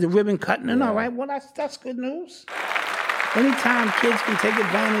 Oh, they did the ribbon cutting. Yeah. All right. Well, that's good news. Anytime kids can take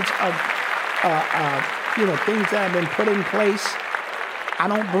advantage of things that have been put in place, I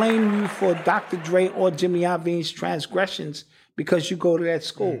don't blame you for Dr. Dre or Jimmy Iovine's transgressions because you go to that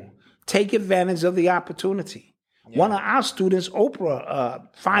school. Take advantage of the opportunity. Yeah. One of our students, Oprah,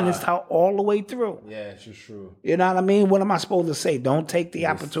 financed her all the way through. Yeah, it's just true. You know what I mean? What am I supposed to say? Don't take the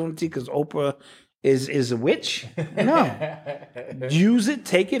opportunity because Oprah is a witch? No. Use it,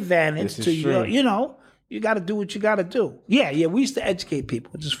 take advantage to your, you got to do what you got to do. Yeah, we used to educate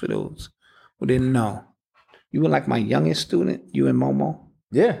people, just for those who didn't know. You were like my youngest student, you and Momo?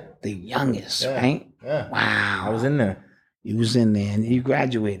 Yeah. The youngest, right? Yeah. Wow. I was in there. You was in there and you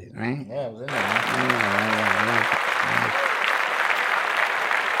graduated, right? Yeah, I was in there. Right?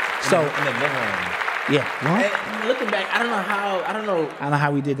 So in the living room. Yeah. And looking back, I don't know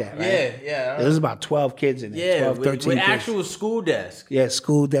how we did that, right? Yeah. There was about 12 kids in there. 12, 13 with kids. Actual school desk. Yeah,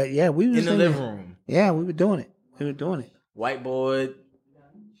 school desk. Yeah, we was in the living room. Yeah, we were doing it. Whiteboard.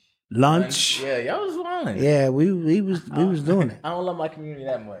 Lunch. Yeah, y'all was wilding. Yeah, we was doing it. I don't love my community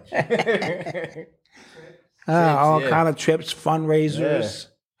that much. All kind of trips, fundraisers.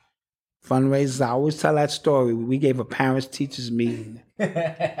 Fundraisers. I always tell that story. We gave a parents-teachers meeting.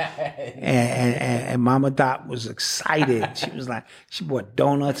 and Mama Dot was excited. She was like, she bought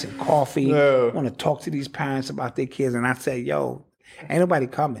donuts and coffee. Want to talk to these parents about their kids. And I said, yo, ain't nobody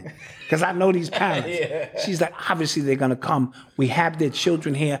coming. Because I know these parents. She's like, obviously they're going to come. We have their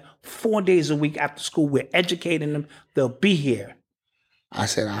children here 4 days a week after school. We're educating them. They'll be here. I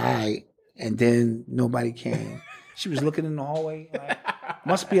said, all right. And then nobody came. She was looking in the hallway. Like,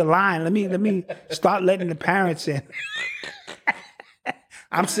 must be a line. Let me start letting the parents in.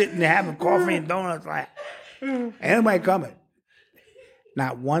 I'm sitting there having coffee and donuts. Like, ain't nobody coming.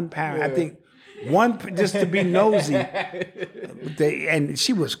 Not one parent. I think one just to be nosy. And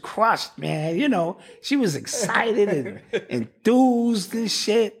she was crushed, man. She was excited and enthused and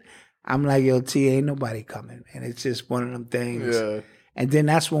shit. I'm like, yo, T, ain't nobody coming. And it's just one of them things. Yeah. And then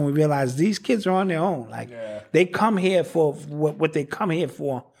that's when we realized these kids are on their own. Like they come here for what they come here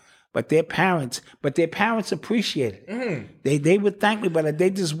for, but their parents appreciate it. Mm-hmm. They would thank me, but they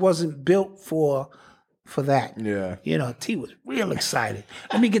just wasn't built for that. Yeah. T was real excited.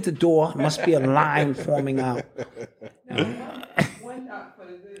 Let me get the door. Must be a line forming out.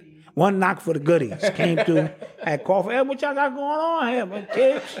 One knock for the goodies. Came through, had coffee. Hey, what y'all got going on here, my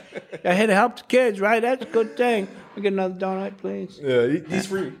kids? Y'all here to help the kids, right? That's a good thing. We get another donut, please. Yeah, these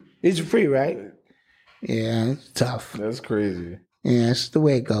free. These are free, right? Yeah, it's tough. That's crazy. Yeah, it's the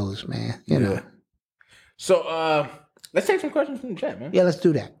way it goes, man. You know. So let's take some questions from the chat, man. Yeah, let's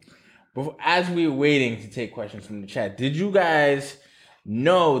do that. As we were waiting to take questions from the chat, did you guys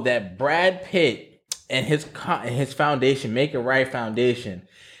know that Brad Pitt and his foundation, Make It Right Foundation,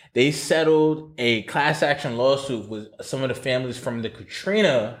 they settled a class action lawsuit with some of the families from the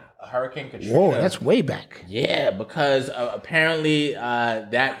Hurricane Katrina. Whoa, that's way back. Yeah, because apparently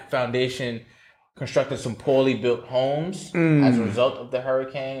that foundation constructed some poorly built homes as a result of the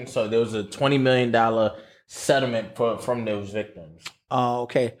hurricane. So there was a $20 million settlement from those victims. Oh,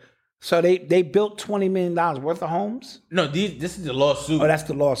 okay. So they built $20 million worth of homes? No, this is the lawsuit. Oh, that's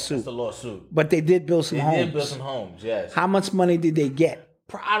the lawsuit. That's the lawsuit. But they did build some homes. They did build some homes, yes. How much money did they get?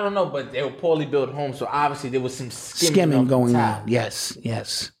 I don't know, but they were poorly built homes, so obviously there was some skimming going on.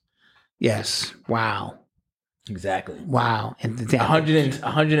 Yes. Wow. Exactly. Wow. And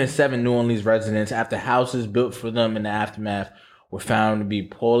 107 New Orleans residents, after houses built for them in the aftermath, were found to be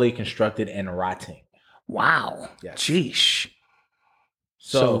poorly constructed and rotting. Wow. Yes. Sheesh.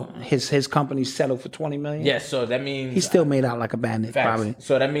 So his company settled for $20 million? Yes, so that means... He still made out like a bandit, probably.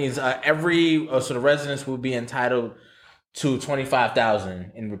 So that means the residents will be entitled to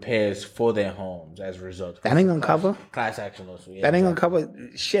 $25,000 in repairs for their homes as a result. That ain't gonna cover class action lawsuit. Yeah, that ain't gonna cover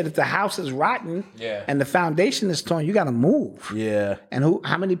shit. If the house is rotten, and the foundation is torn, you gotta move. Yeah. And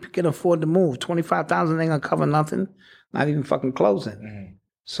how many can afford to move? 25,000 ain't gonna cover nothing. Not even fucking closing. Mm-hmm.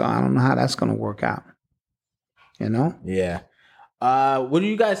 So I don't know how that's gonna work out. You know? Yeah. What do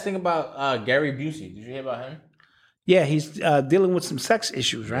you guys think about Gary Busey? Did you hear about him? Yeah, he's dealing with some sex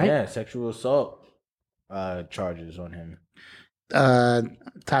issues, right? Yeah, sexual assault charges on him.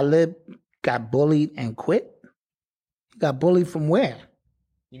 Talib got bullied and quit. He got bullied from where?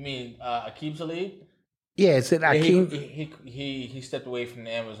 You mean Akeem Talib? Yeah, is it Akeem? He stepped away from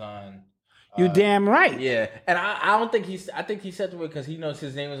the Amazon. You damn right. Yeah, and I don't think I think he stepped away because he knows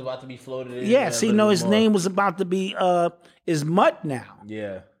his name was about to be floated in. Yes, he knows his name was about to be is mud now.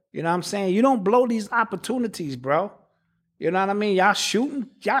 Yeah. You know what I'm saying? You don't blow these opportunities, bro. You know what I mean? Y'all shooting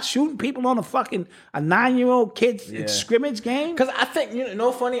people on a 9-year-old kid's scrimmage game? Because I think,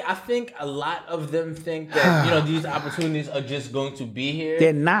 funny, I think a lot of them think that, these opportunities are just going to be here.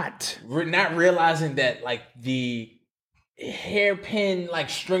 They're not. We're not realizing that, like, the hairpin, like,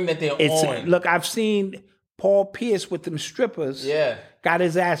 string that they're on. Look, I've seen Paul Pierce with them strippers. Yeah. Got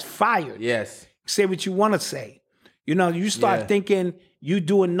his ass fired. Yes. Say what you want to say. You start thinking you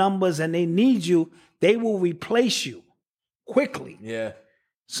doing numbers and they need you, they will replace you quickly. Yeah.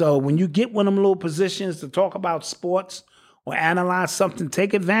 So when you get one of them little positions to talk about sports or analyze something,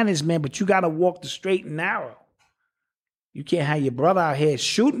 take advantage, man. But you got to walk the straight and narrow. You can't have your brother out here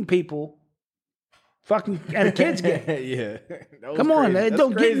shooting people fucking at a kid's game. Yeah. Come on, it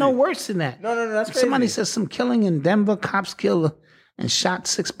don't get no worse than that. No, that's crazy. Somebody says some killing in Denver. Cops killed and shot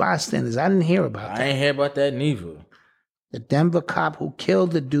 6 bystanders. I didn't hear about that. I ain't hear about that neither. The Denver cop who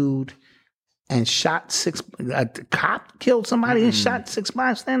killed the dude and shot 6. The cop killed somebody and shot 6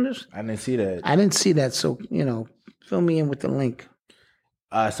 bystanders? I didn't see that. I didn't see that. So, fill me in with the link.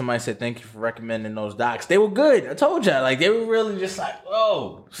 Somebody said, thank you for recommending those docs. They were good. I told you. Like, they were really just like,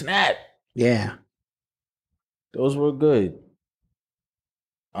 whoa, snap. Yeah. Those were good.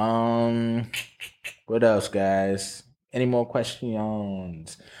 What else, guys? Any more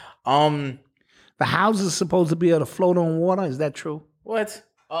questions? The house is supposed to be able to float on water. Is that true? What?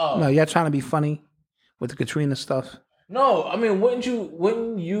 Oh. No, y'all trying to be funny with the Katrina stuff? No, I mean, wouldn't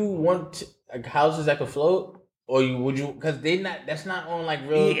you want like houses that could float? Or would you, because that's not on like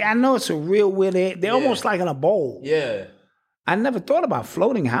real. Yeah, I know it's a real weird, they're almost like in a bowl. Yeah. I never thought about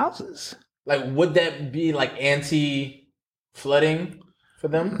floating houses. Like, would that be like anti-flooding for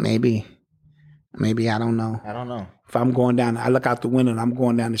them? Maybe, I don't know. If I'm going down, I look out the window and I'm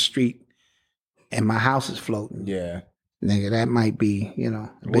going down the street and my house is floating. Yeah. Nigga, that might be, a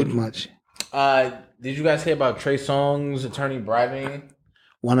bit much. Did you guys hear about Trey Songz's attorney bribing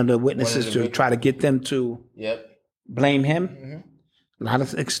one of the witnesses to try to get them to blame him? Mm-hmm. A lot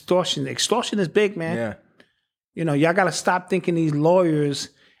of extortion. Extortion is big, man. Yeah. Y'all got to stop thinking these lawyers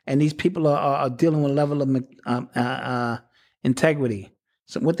and these people are dealing with a level of integrity.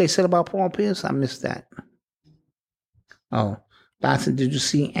 So what they said about Paul Pierce, I missed that. Oh, Dawson, did you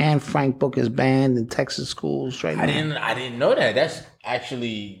see Anne Frank book is banned in Texas schools right now? I didn't know that. That's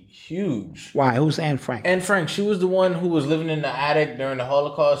actually huge. Why? Who's Anne Frank? Anne Frank, she was the one who was living in the attic during the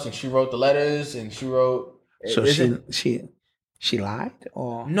Holocaust, and she wrote the letters, and she wrote. So she lied,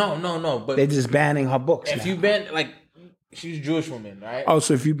 or no. But they're just banning her books. If now. you ban, like, She's a Jewish woman, right? Oh,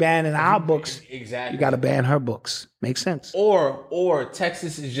 so if you ban in our books, exactly, you got to ban her books. Makes sense. Or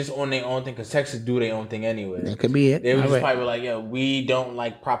Texas is just on their own thing because Texas do their own thing anyway. That could be it. They were just right. probably like, "Yo, we don't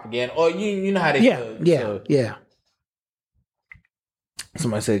like propaganda." Or you know how they feel. Yeah.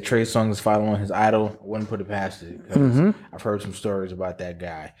 Somebody said Trey Songz is following his idol. I wouldn't put it past it because I've heard some stories about that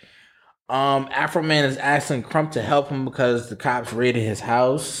guy. Afro Man is asking Crump to help him because the cops raided his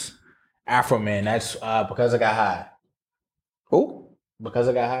house. Afro Man, that's Because I Got High. Who? Because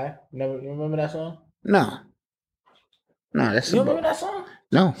I Got High. You remember that song? No, that's you remember that song?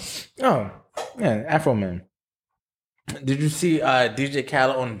 No. Oh, yeah, Afro Man. Did you see DJ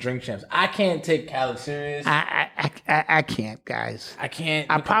Khaled on the Drink Champs? I can't take Khaled serious. I can't, guys. I can't.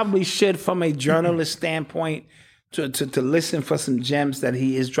 I probably should, from a journalist standpoint, to listen for some gems that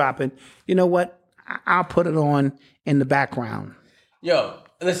he is dropping. You know what? I'll put it on in the background. Yo,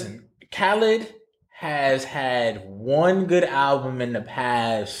 listen, Khaled has had one good album in the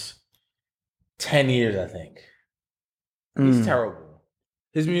past 10 years, I think. He's terrible.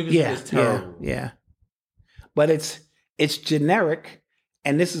 His music is terrible. Yeah. But it's generic,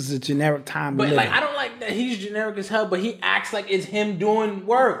 and this is a generic time. But like, I don't like that he's generic as hell, but he acts like it's him doing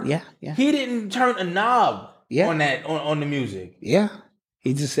work. Yeah. He didn't turn a knob on that on the music. Yeah.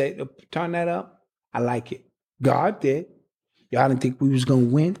 He just said, turn that up. I like it. God did. Y'all didn't think we was gonna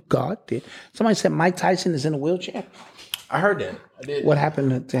win. God did. Somebody said Mike Tyson is in a wheelchair. I heard that. I did. What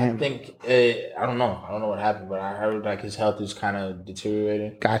happened to him? I think I don't know. I don't know what happened, but I heard like his health is kind of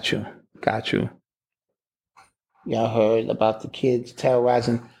deteriorating. Got you. Y'all heard about the kids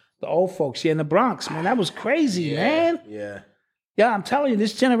terrorizing the old folks here in the Bronx, man. That was crazy, man. Yeah, I'm telling you,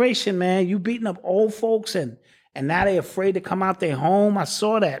 this generation, man, you beating up old folks and now they afraid to come out their home. I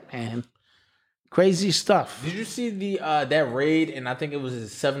saw that, man. Crazy stuff. Did you see the that raid? And I think it was a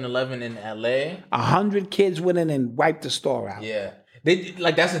 7-Eleven in LA. 100 kids went in and wiped the store out. Yeah, they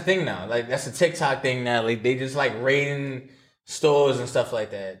like that's the thing now. Like that's a TikTok thing now. Like they just like raiding stores and stuff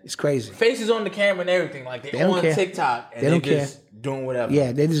like that. It's crazy. Faces on the camera and everything. Like they on care. TikTok and they just doing whatever.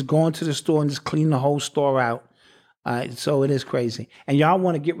 Yeah, they just go into the store and just clean the whole store out. So it is crazy. And y'all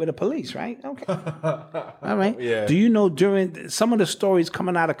want to get rid of police, right? Okay. All right. Yeah. Do you know during some of the stories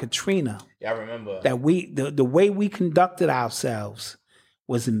coming out of Katrina? Yeah, I remember. That the way we conducted ourselves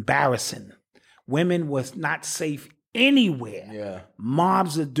was embarrassing. Women was not safe anywhere. Yeah.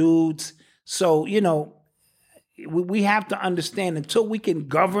 Mobs of dudes. So, we have to understand until we can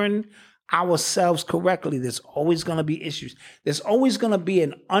govern ourselves correctly, there's always going to be issues. There's always going to be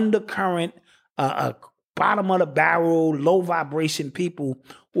an undercurrent, bottom of the barrel, low vibration people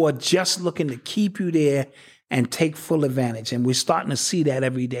who are just looking to keep you there and take full advantage. And we're starting to see that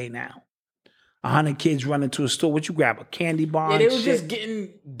every day now. 100 kids running to a store. What you grab? A candy bar? Yeah, they were just getting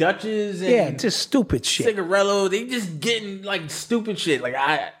Dutches and just stupid shit. Cigarello. They just getting like stupid shit. Like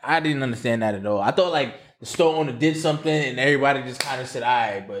I didn't understand that at all. I thought like the store owner did something and everybody just kind of said, all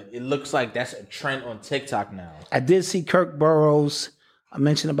right, but it looks like that's a trend on TikTok now. I did see Kirk Burrows. I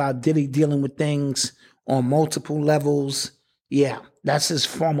mentioned about Diddy dealing with things on multiple levels. Yeah, that's his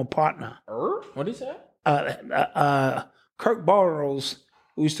former partner. What did he say? Kirk Burrows,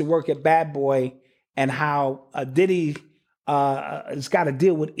 who used to work at Bad Boy, and how Diddy has got to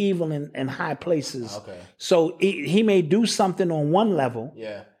deal with evil in high places. Okay. So he may do something on one level.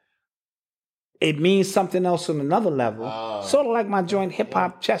 Yeah. It means something else on another level. Sort of like my joint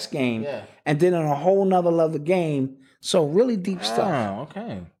hip-hop chess game. Yeah. And then on a whole nother level game. So really deep stuff. Oh,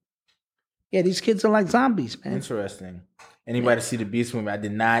 okay. Yeah, these kids are like zombies, man. Interesting. Anybody see the Beast movie? I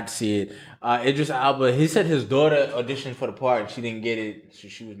did not see it. Idris Elba, he said his daughter auditioned for the part and she didn't get it. So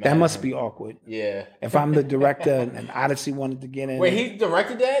she was mad. That must be awkward. Yeah. If I'm the director and Odyssey wanted to get in. Wait, he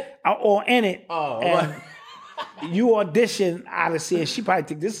directed that? Or in it. Oh, and you audition Odyssey and she probably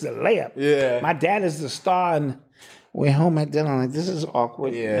think this is a layup. Yeah. My dad is the star and we're home at dinner. Like, this is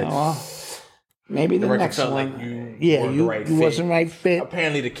awkward. Yeah. Maybe the next one. Like you wasn't right fit.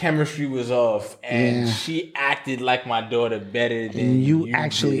 Apparently the chemistry was off, and she acted like my daughter better than you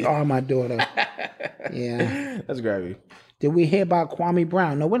actually are my daughter. Yeah, that's gravy. Did we hear about Kwame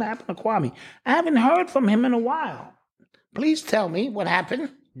Brown? No, what happened to Kwame? I haven't heard from him in a while. Please tell me what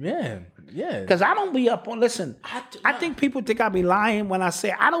happened. Yeah. Because I don't be up on. Listen, I think people think I be lying when I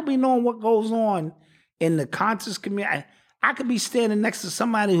say I don't be knowing what goes on in the conscious community. I could be standing next to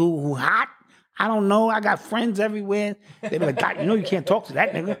somebody who hot. I don't know. I got friends everywhere. They be like, God, you can't talk to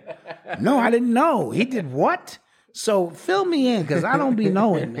that nigga. No, I didn't know. He did what? So fill me in because I don't be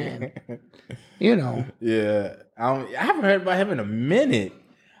knowing, man. Yeah. I haven't heard about him in a minute.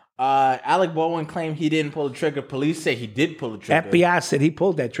 Alec Baldwin claimed he didn't pull the trigger. Police say he did pull the trigger. FBI said he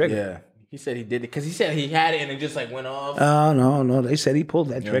pulled that trigger. Yeah. He said he did it because he said he had it and it just like went off. Oh, no. They said he pulled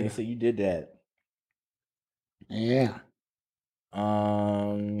that He trigger. said you did that. Yeah.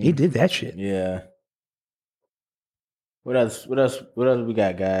 He He did that shit. Yeah. What else we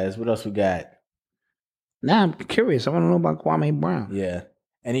got, guys? What else we got? Now I'm curious. I want to know about Kwame Brown. Yeah.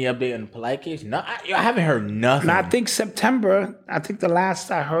 Any update on the Polite case? No, I haven't heard nothing. And I think September, the last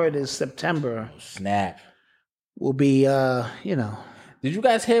I heard is September Snap. will be, Did you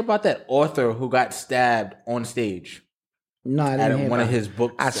guys hear about that author who got stabbed on stage? No, I didn't hear one of about it. his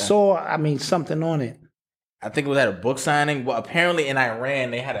books. I saw, something on it. I think it was at a book signing. Well, apparently in Iran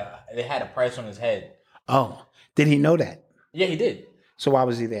they had a price on his head. Oh, did he know that? Yeah, he did. So why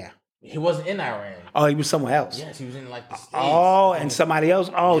was he there? He wasn't in Iran. Oh, he was somewhere else. Yes, he was in like the States. Oh, and somebody else.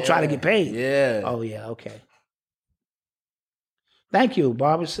 Oh, trying to get paid. Yeah. Oh, yeah. Okay. Thank you,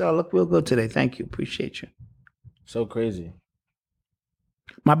 Barbara. Look real good today. Thank you. Appreciate you. So crazy.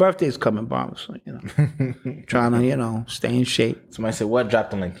 My birthday is coming, Barbara. So, trying to, stay in shape. Somebody said, what? Drop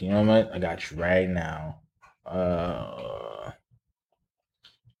the link. You know what? I got you right now.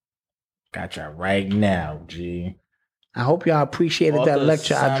 Got you right now, G. I hope y'all appreciated that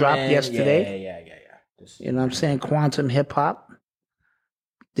lecture I dropped yesterday. Yeah. You know what I'm saying? Quantum hip hop.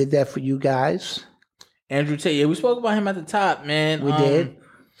 Did that for you guys. Andrew Tate. Yeah, we spoke about him at the top, man. We did.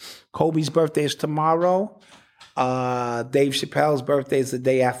 Kobe's birthday is tomorrow. Dave Chappelle's birthday is the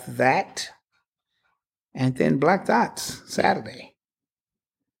day after that. And then Black Dots, Saturday.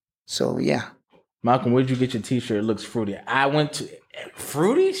 So, yeah. Malcolm, where'd you get your t-shirt? It looks fruity. I went to...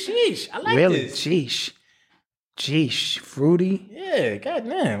 Fruity? Sheesh. I like really? this. Sheesh. Fruity? Yeah,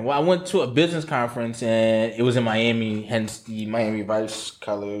 goddamn. Well, I went to a business conference and it was in Miami, hence the Miami Vice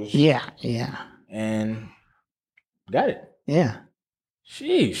colors. Yeah. And got it. Yeah.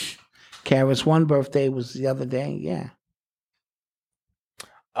 Sheesh. Kara's one birthday was the other day. Yeah.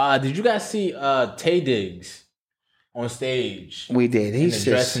 Did you guys see Tay Diggs on stage? We did. He's just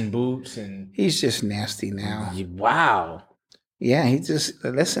dressing boots and he's just nasty now. Wow. Yeah, he just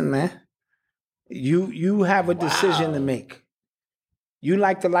listen, man. You have a decision to make. You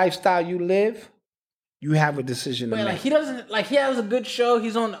like the lifestyle you live. You have a decision to make. He doesn't he has a good show.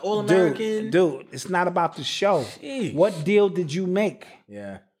 He's on All American. Dude, it's not about the show. Jeez. What deal did you make?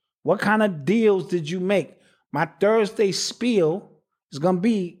 Yeah. What kind of deals did you make? My Thursday spiel is gonna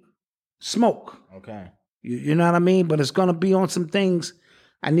be smoke. Okay. You know what I mean? But it's gonna be on some things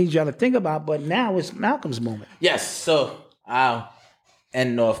I need y'all to think about. But now it's Malcolm's moment. Yes. So I'll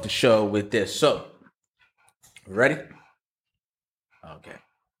end off the show with this. So, ready? Okay.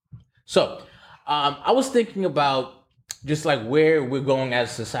 So, I was thinking about just like where we're going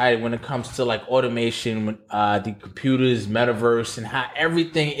as a society when it comes to like automation, the computers, metaverse, and how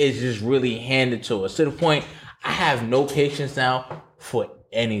everything is just really handed to us to the point I have no patience now for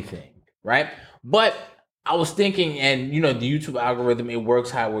anything, right? But I was thinking, and the YouTube algorithm, it works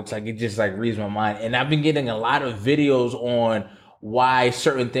how it works. Like it just like reads my mind. And I've been getting a lot of videos on why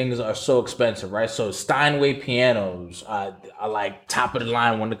certain things are so expensive, right? So Steinway pianos are like top of the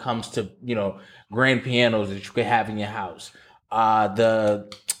line when it comes to, grand pianos that you could have in your house. The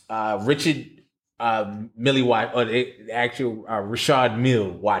Richard Mille watch, or the actual Richard Mille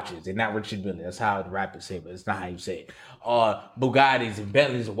watches. They're not Richard Mille. That's how the rappers say it, but it's not how you say it. Bugattis and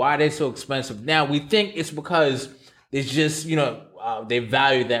Bentleys, why are they so expensive? Now, we think it's because it's just, they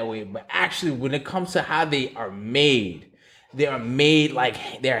value that way. But actually, when it comes to how they are made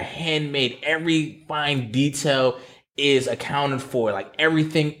like they're handmade. Every fine detail is accounted for. Like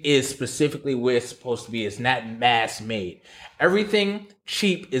everything is specifically where it's supposed to be. It's not mass made. Everything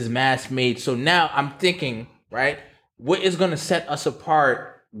cheap is mass made. So now I'm thinking, right, what is going to set us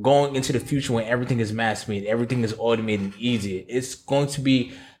apart going into the future when everything is mass made, everything is automated and easy? It's going to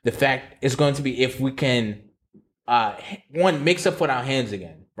be if we can mix up with our hands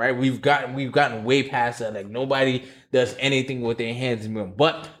again. Right, we've gotten way past that. Like nobody does anything with their hands anymore,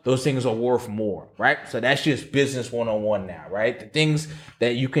 but those things are worth more, right? So that's just business 101 now, right? The things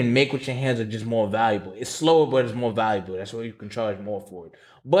that you can make with your hands are just more valuable. It's slower, but it's more valuable. That's why you can charge more for it.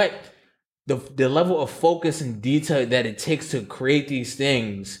 But the level of focus and detail that it takes to create these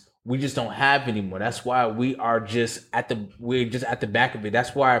things, we just don't have anymore. That's why we're just at the back of it.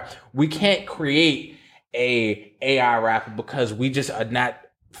 That's why we can't create a AI rapper because we just are not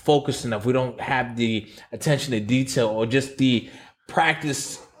focused enough. We don't have the attention to detail or just the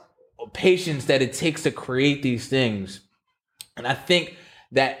practice or patience that it takes to create these things. And I think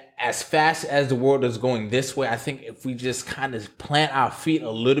that as fast as the world is going this way, I think if we just kind of plant our feet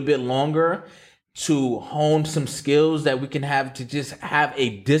a little bit longer to hone some skills that we can have to just have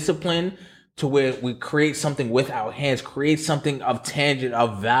a discipline to where we create something with our hands, create something of tangent,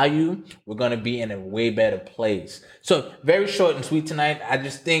 of value, we're going to be in a way better place. So very short and sweet tonight. I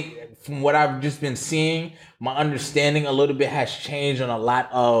just think from what I've just been seeing, my understanding a little bit has changed on a lot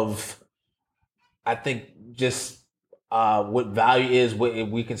of, I think, just what value is, what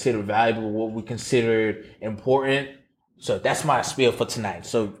we consider valuable, what we consider important. So that's my spiel for tonight.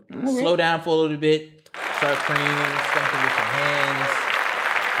 So slow down for a little bit, start creating something with your hands,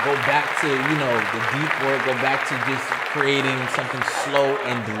 go back to, the deep work, go back to just creating something slow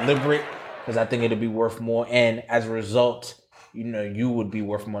and deliberate, because I think it'll be worth more. And as a result, you would be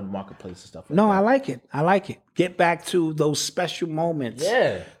worth more in the marketplace and stuff like that. No, I like it. I like it. Get back to those special moments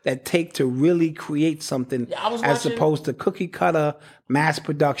that take to really create something as opposed to cookie cutter mass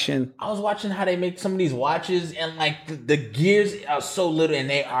production. I was watching how they make some of these watches, and like the gears are so little and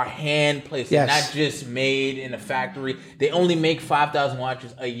they are hand placed. They're not just made in a factory. They only make 5,000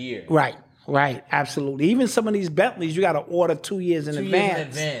 watches a year. Right, absolutely. Even some of these Bentleys, you got to order 2 years in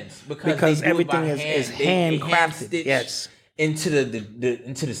advance. Because everything is handcrafted. Yes. Into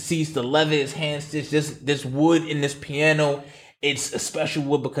the seats, the leather is hand stitched. This wood in this piano, it's a special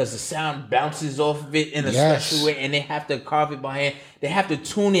wood because the sound bounces off of it in a special way, and they have to carve it by hand. They have to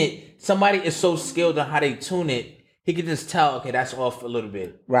tune it. Somebody is so skilled on how they tune it. He can just tell, okay, that's off a little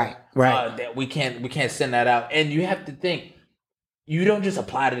bit. Right. That we can't send that out, and you have to think. You don't just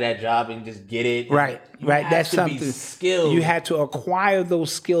apply to that job and just get it. Right. That's something. Skilled. You had to acquire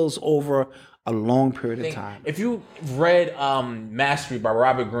those skills over a long period of time. If you read Mastery by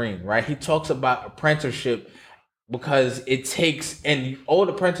Robert Greene, right, he talks about apprenticeship because it takes, and old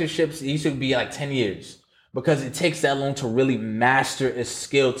apprenticeships used to be like 10 years because it takes that long to really master a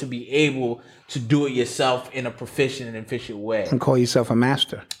skill to be able to do it yourself in a proficient and efficient way. And call yourself a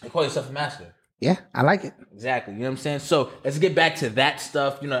master. Yeah, I like it. Exactly. You know what I'm saying? So let's get back to that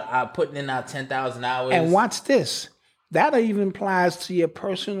stuff. Putting in our 10,000 hours. And watch this. That even applies to your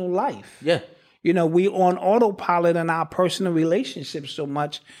personal life. Yeah. We on autopilot in our personal relationships so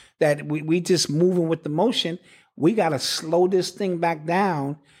much that we just moving with the motion. We got to slow this thing back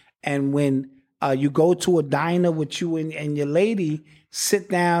down. And when you go to a diner with you and your lady, sit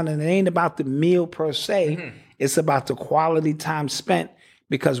down, and it ain't about the meal per se. Mm-hmm. It's about the quality time spent,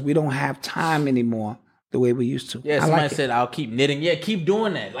 because we don't have time anymore the way we used to. Yeah, somebody said, I'll keep knitting. Yeah, keep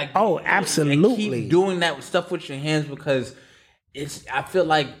doing that. Absolutely. Keep doing that stuff with your hands, because I feel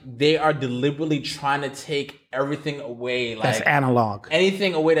like they are deliberately trying to take everything away. Like that's analog.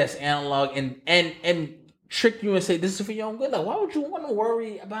 Anything away that's analog and trick you and say, this is for your own good. Like, why would you want to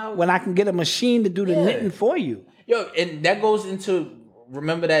worry about... when I can get a machine to do the knitting for you? Yo, and that goes into...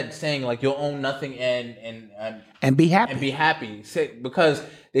 Remember that saying, like, you'll own nothing and be happy. And be happy. Because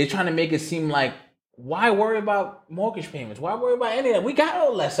they're trying to make it seem like, why worry about mortgage payments? Why worry about any of that? We got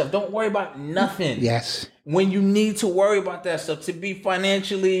all that stuff. Don't worry about nothing. Yes. When you need to worry about that stuff to be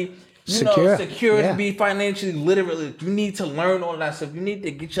financially secure, to be financially literate, you need to learn all that stuff. You need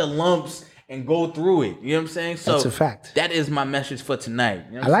to get your lumps and go through it. You know what I'm saying? So that's a fact. That is my message for tonight.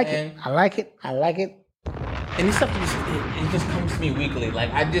 You know I like it. And this stuff it just comes to me weekly.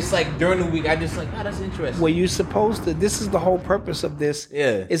 Like, I just, like, during the week, I just, like, oh, that's interesting. Well, you're supposed to. This is the whole purpose of this.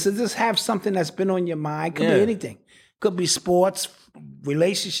 Yeah. Is to just have something that's been on your mind. Could be anything. Could be sports,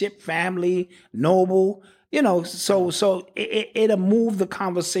 relationship, family, noble. So it'll move the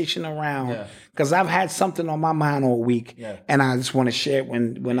conversation around. Because I've had something on my mind all week, and I just want to share it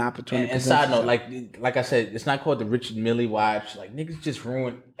when opportunity. And side note, like I said, it's not called the Richard Mille watch. Like, niggas just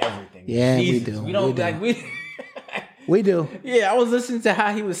ruin everything. Yeah, Jesus. we do. We do. Yeah, I was listening to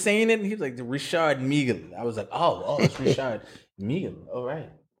how he was saying it, and he was like, the Richard Mille. I was like, oh, it's Richard Mille. All right.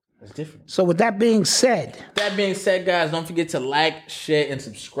 That's different. So with that being said, guys, don't forget to like, share, and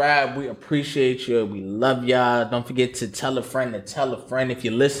subscribe. We appreciate you. We love y'all. Don't forget to tell a friend if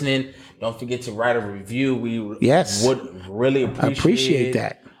you're listening. Don't forget to write a review. We would really appreciate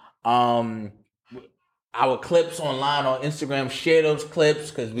that. Our clips online on Instagram, share those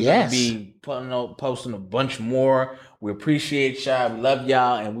clips, because we're going to be posting a bunch more. We appreciate y'all. We love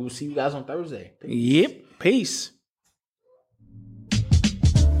y'all, and we will see you guys on Thursday. Yep. Peace.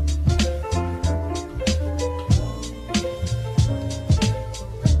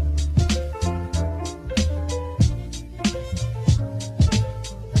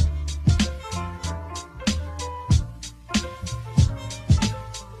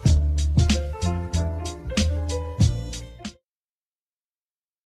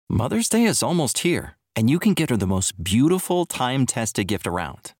 Mother's Day is almost here, and you can get her the most beautiful time-tested gift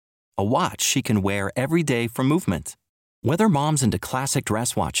around. A watch she can wear every day from Movement. Whether mom's into classic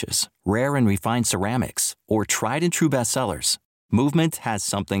dress watches, rare and refined ceramics, or tried-and-true bestsellers, Movement has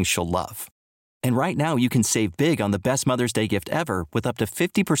something she'll love. And right now, you can save big on the best Mother's Day gift ever with up to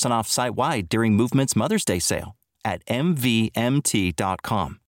 50% off site-wide during Movement's Mother's Day sale at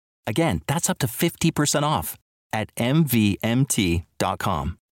MVMT.com. Again, that's up to 50% off at MVMT.com.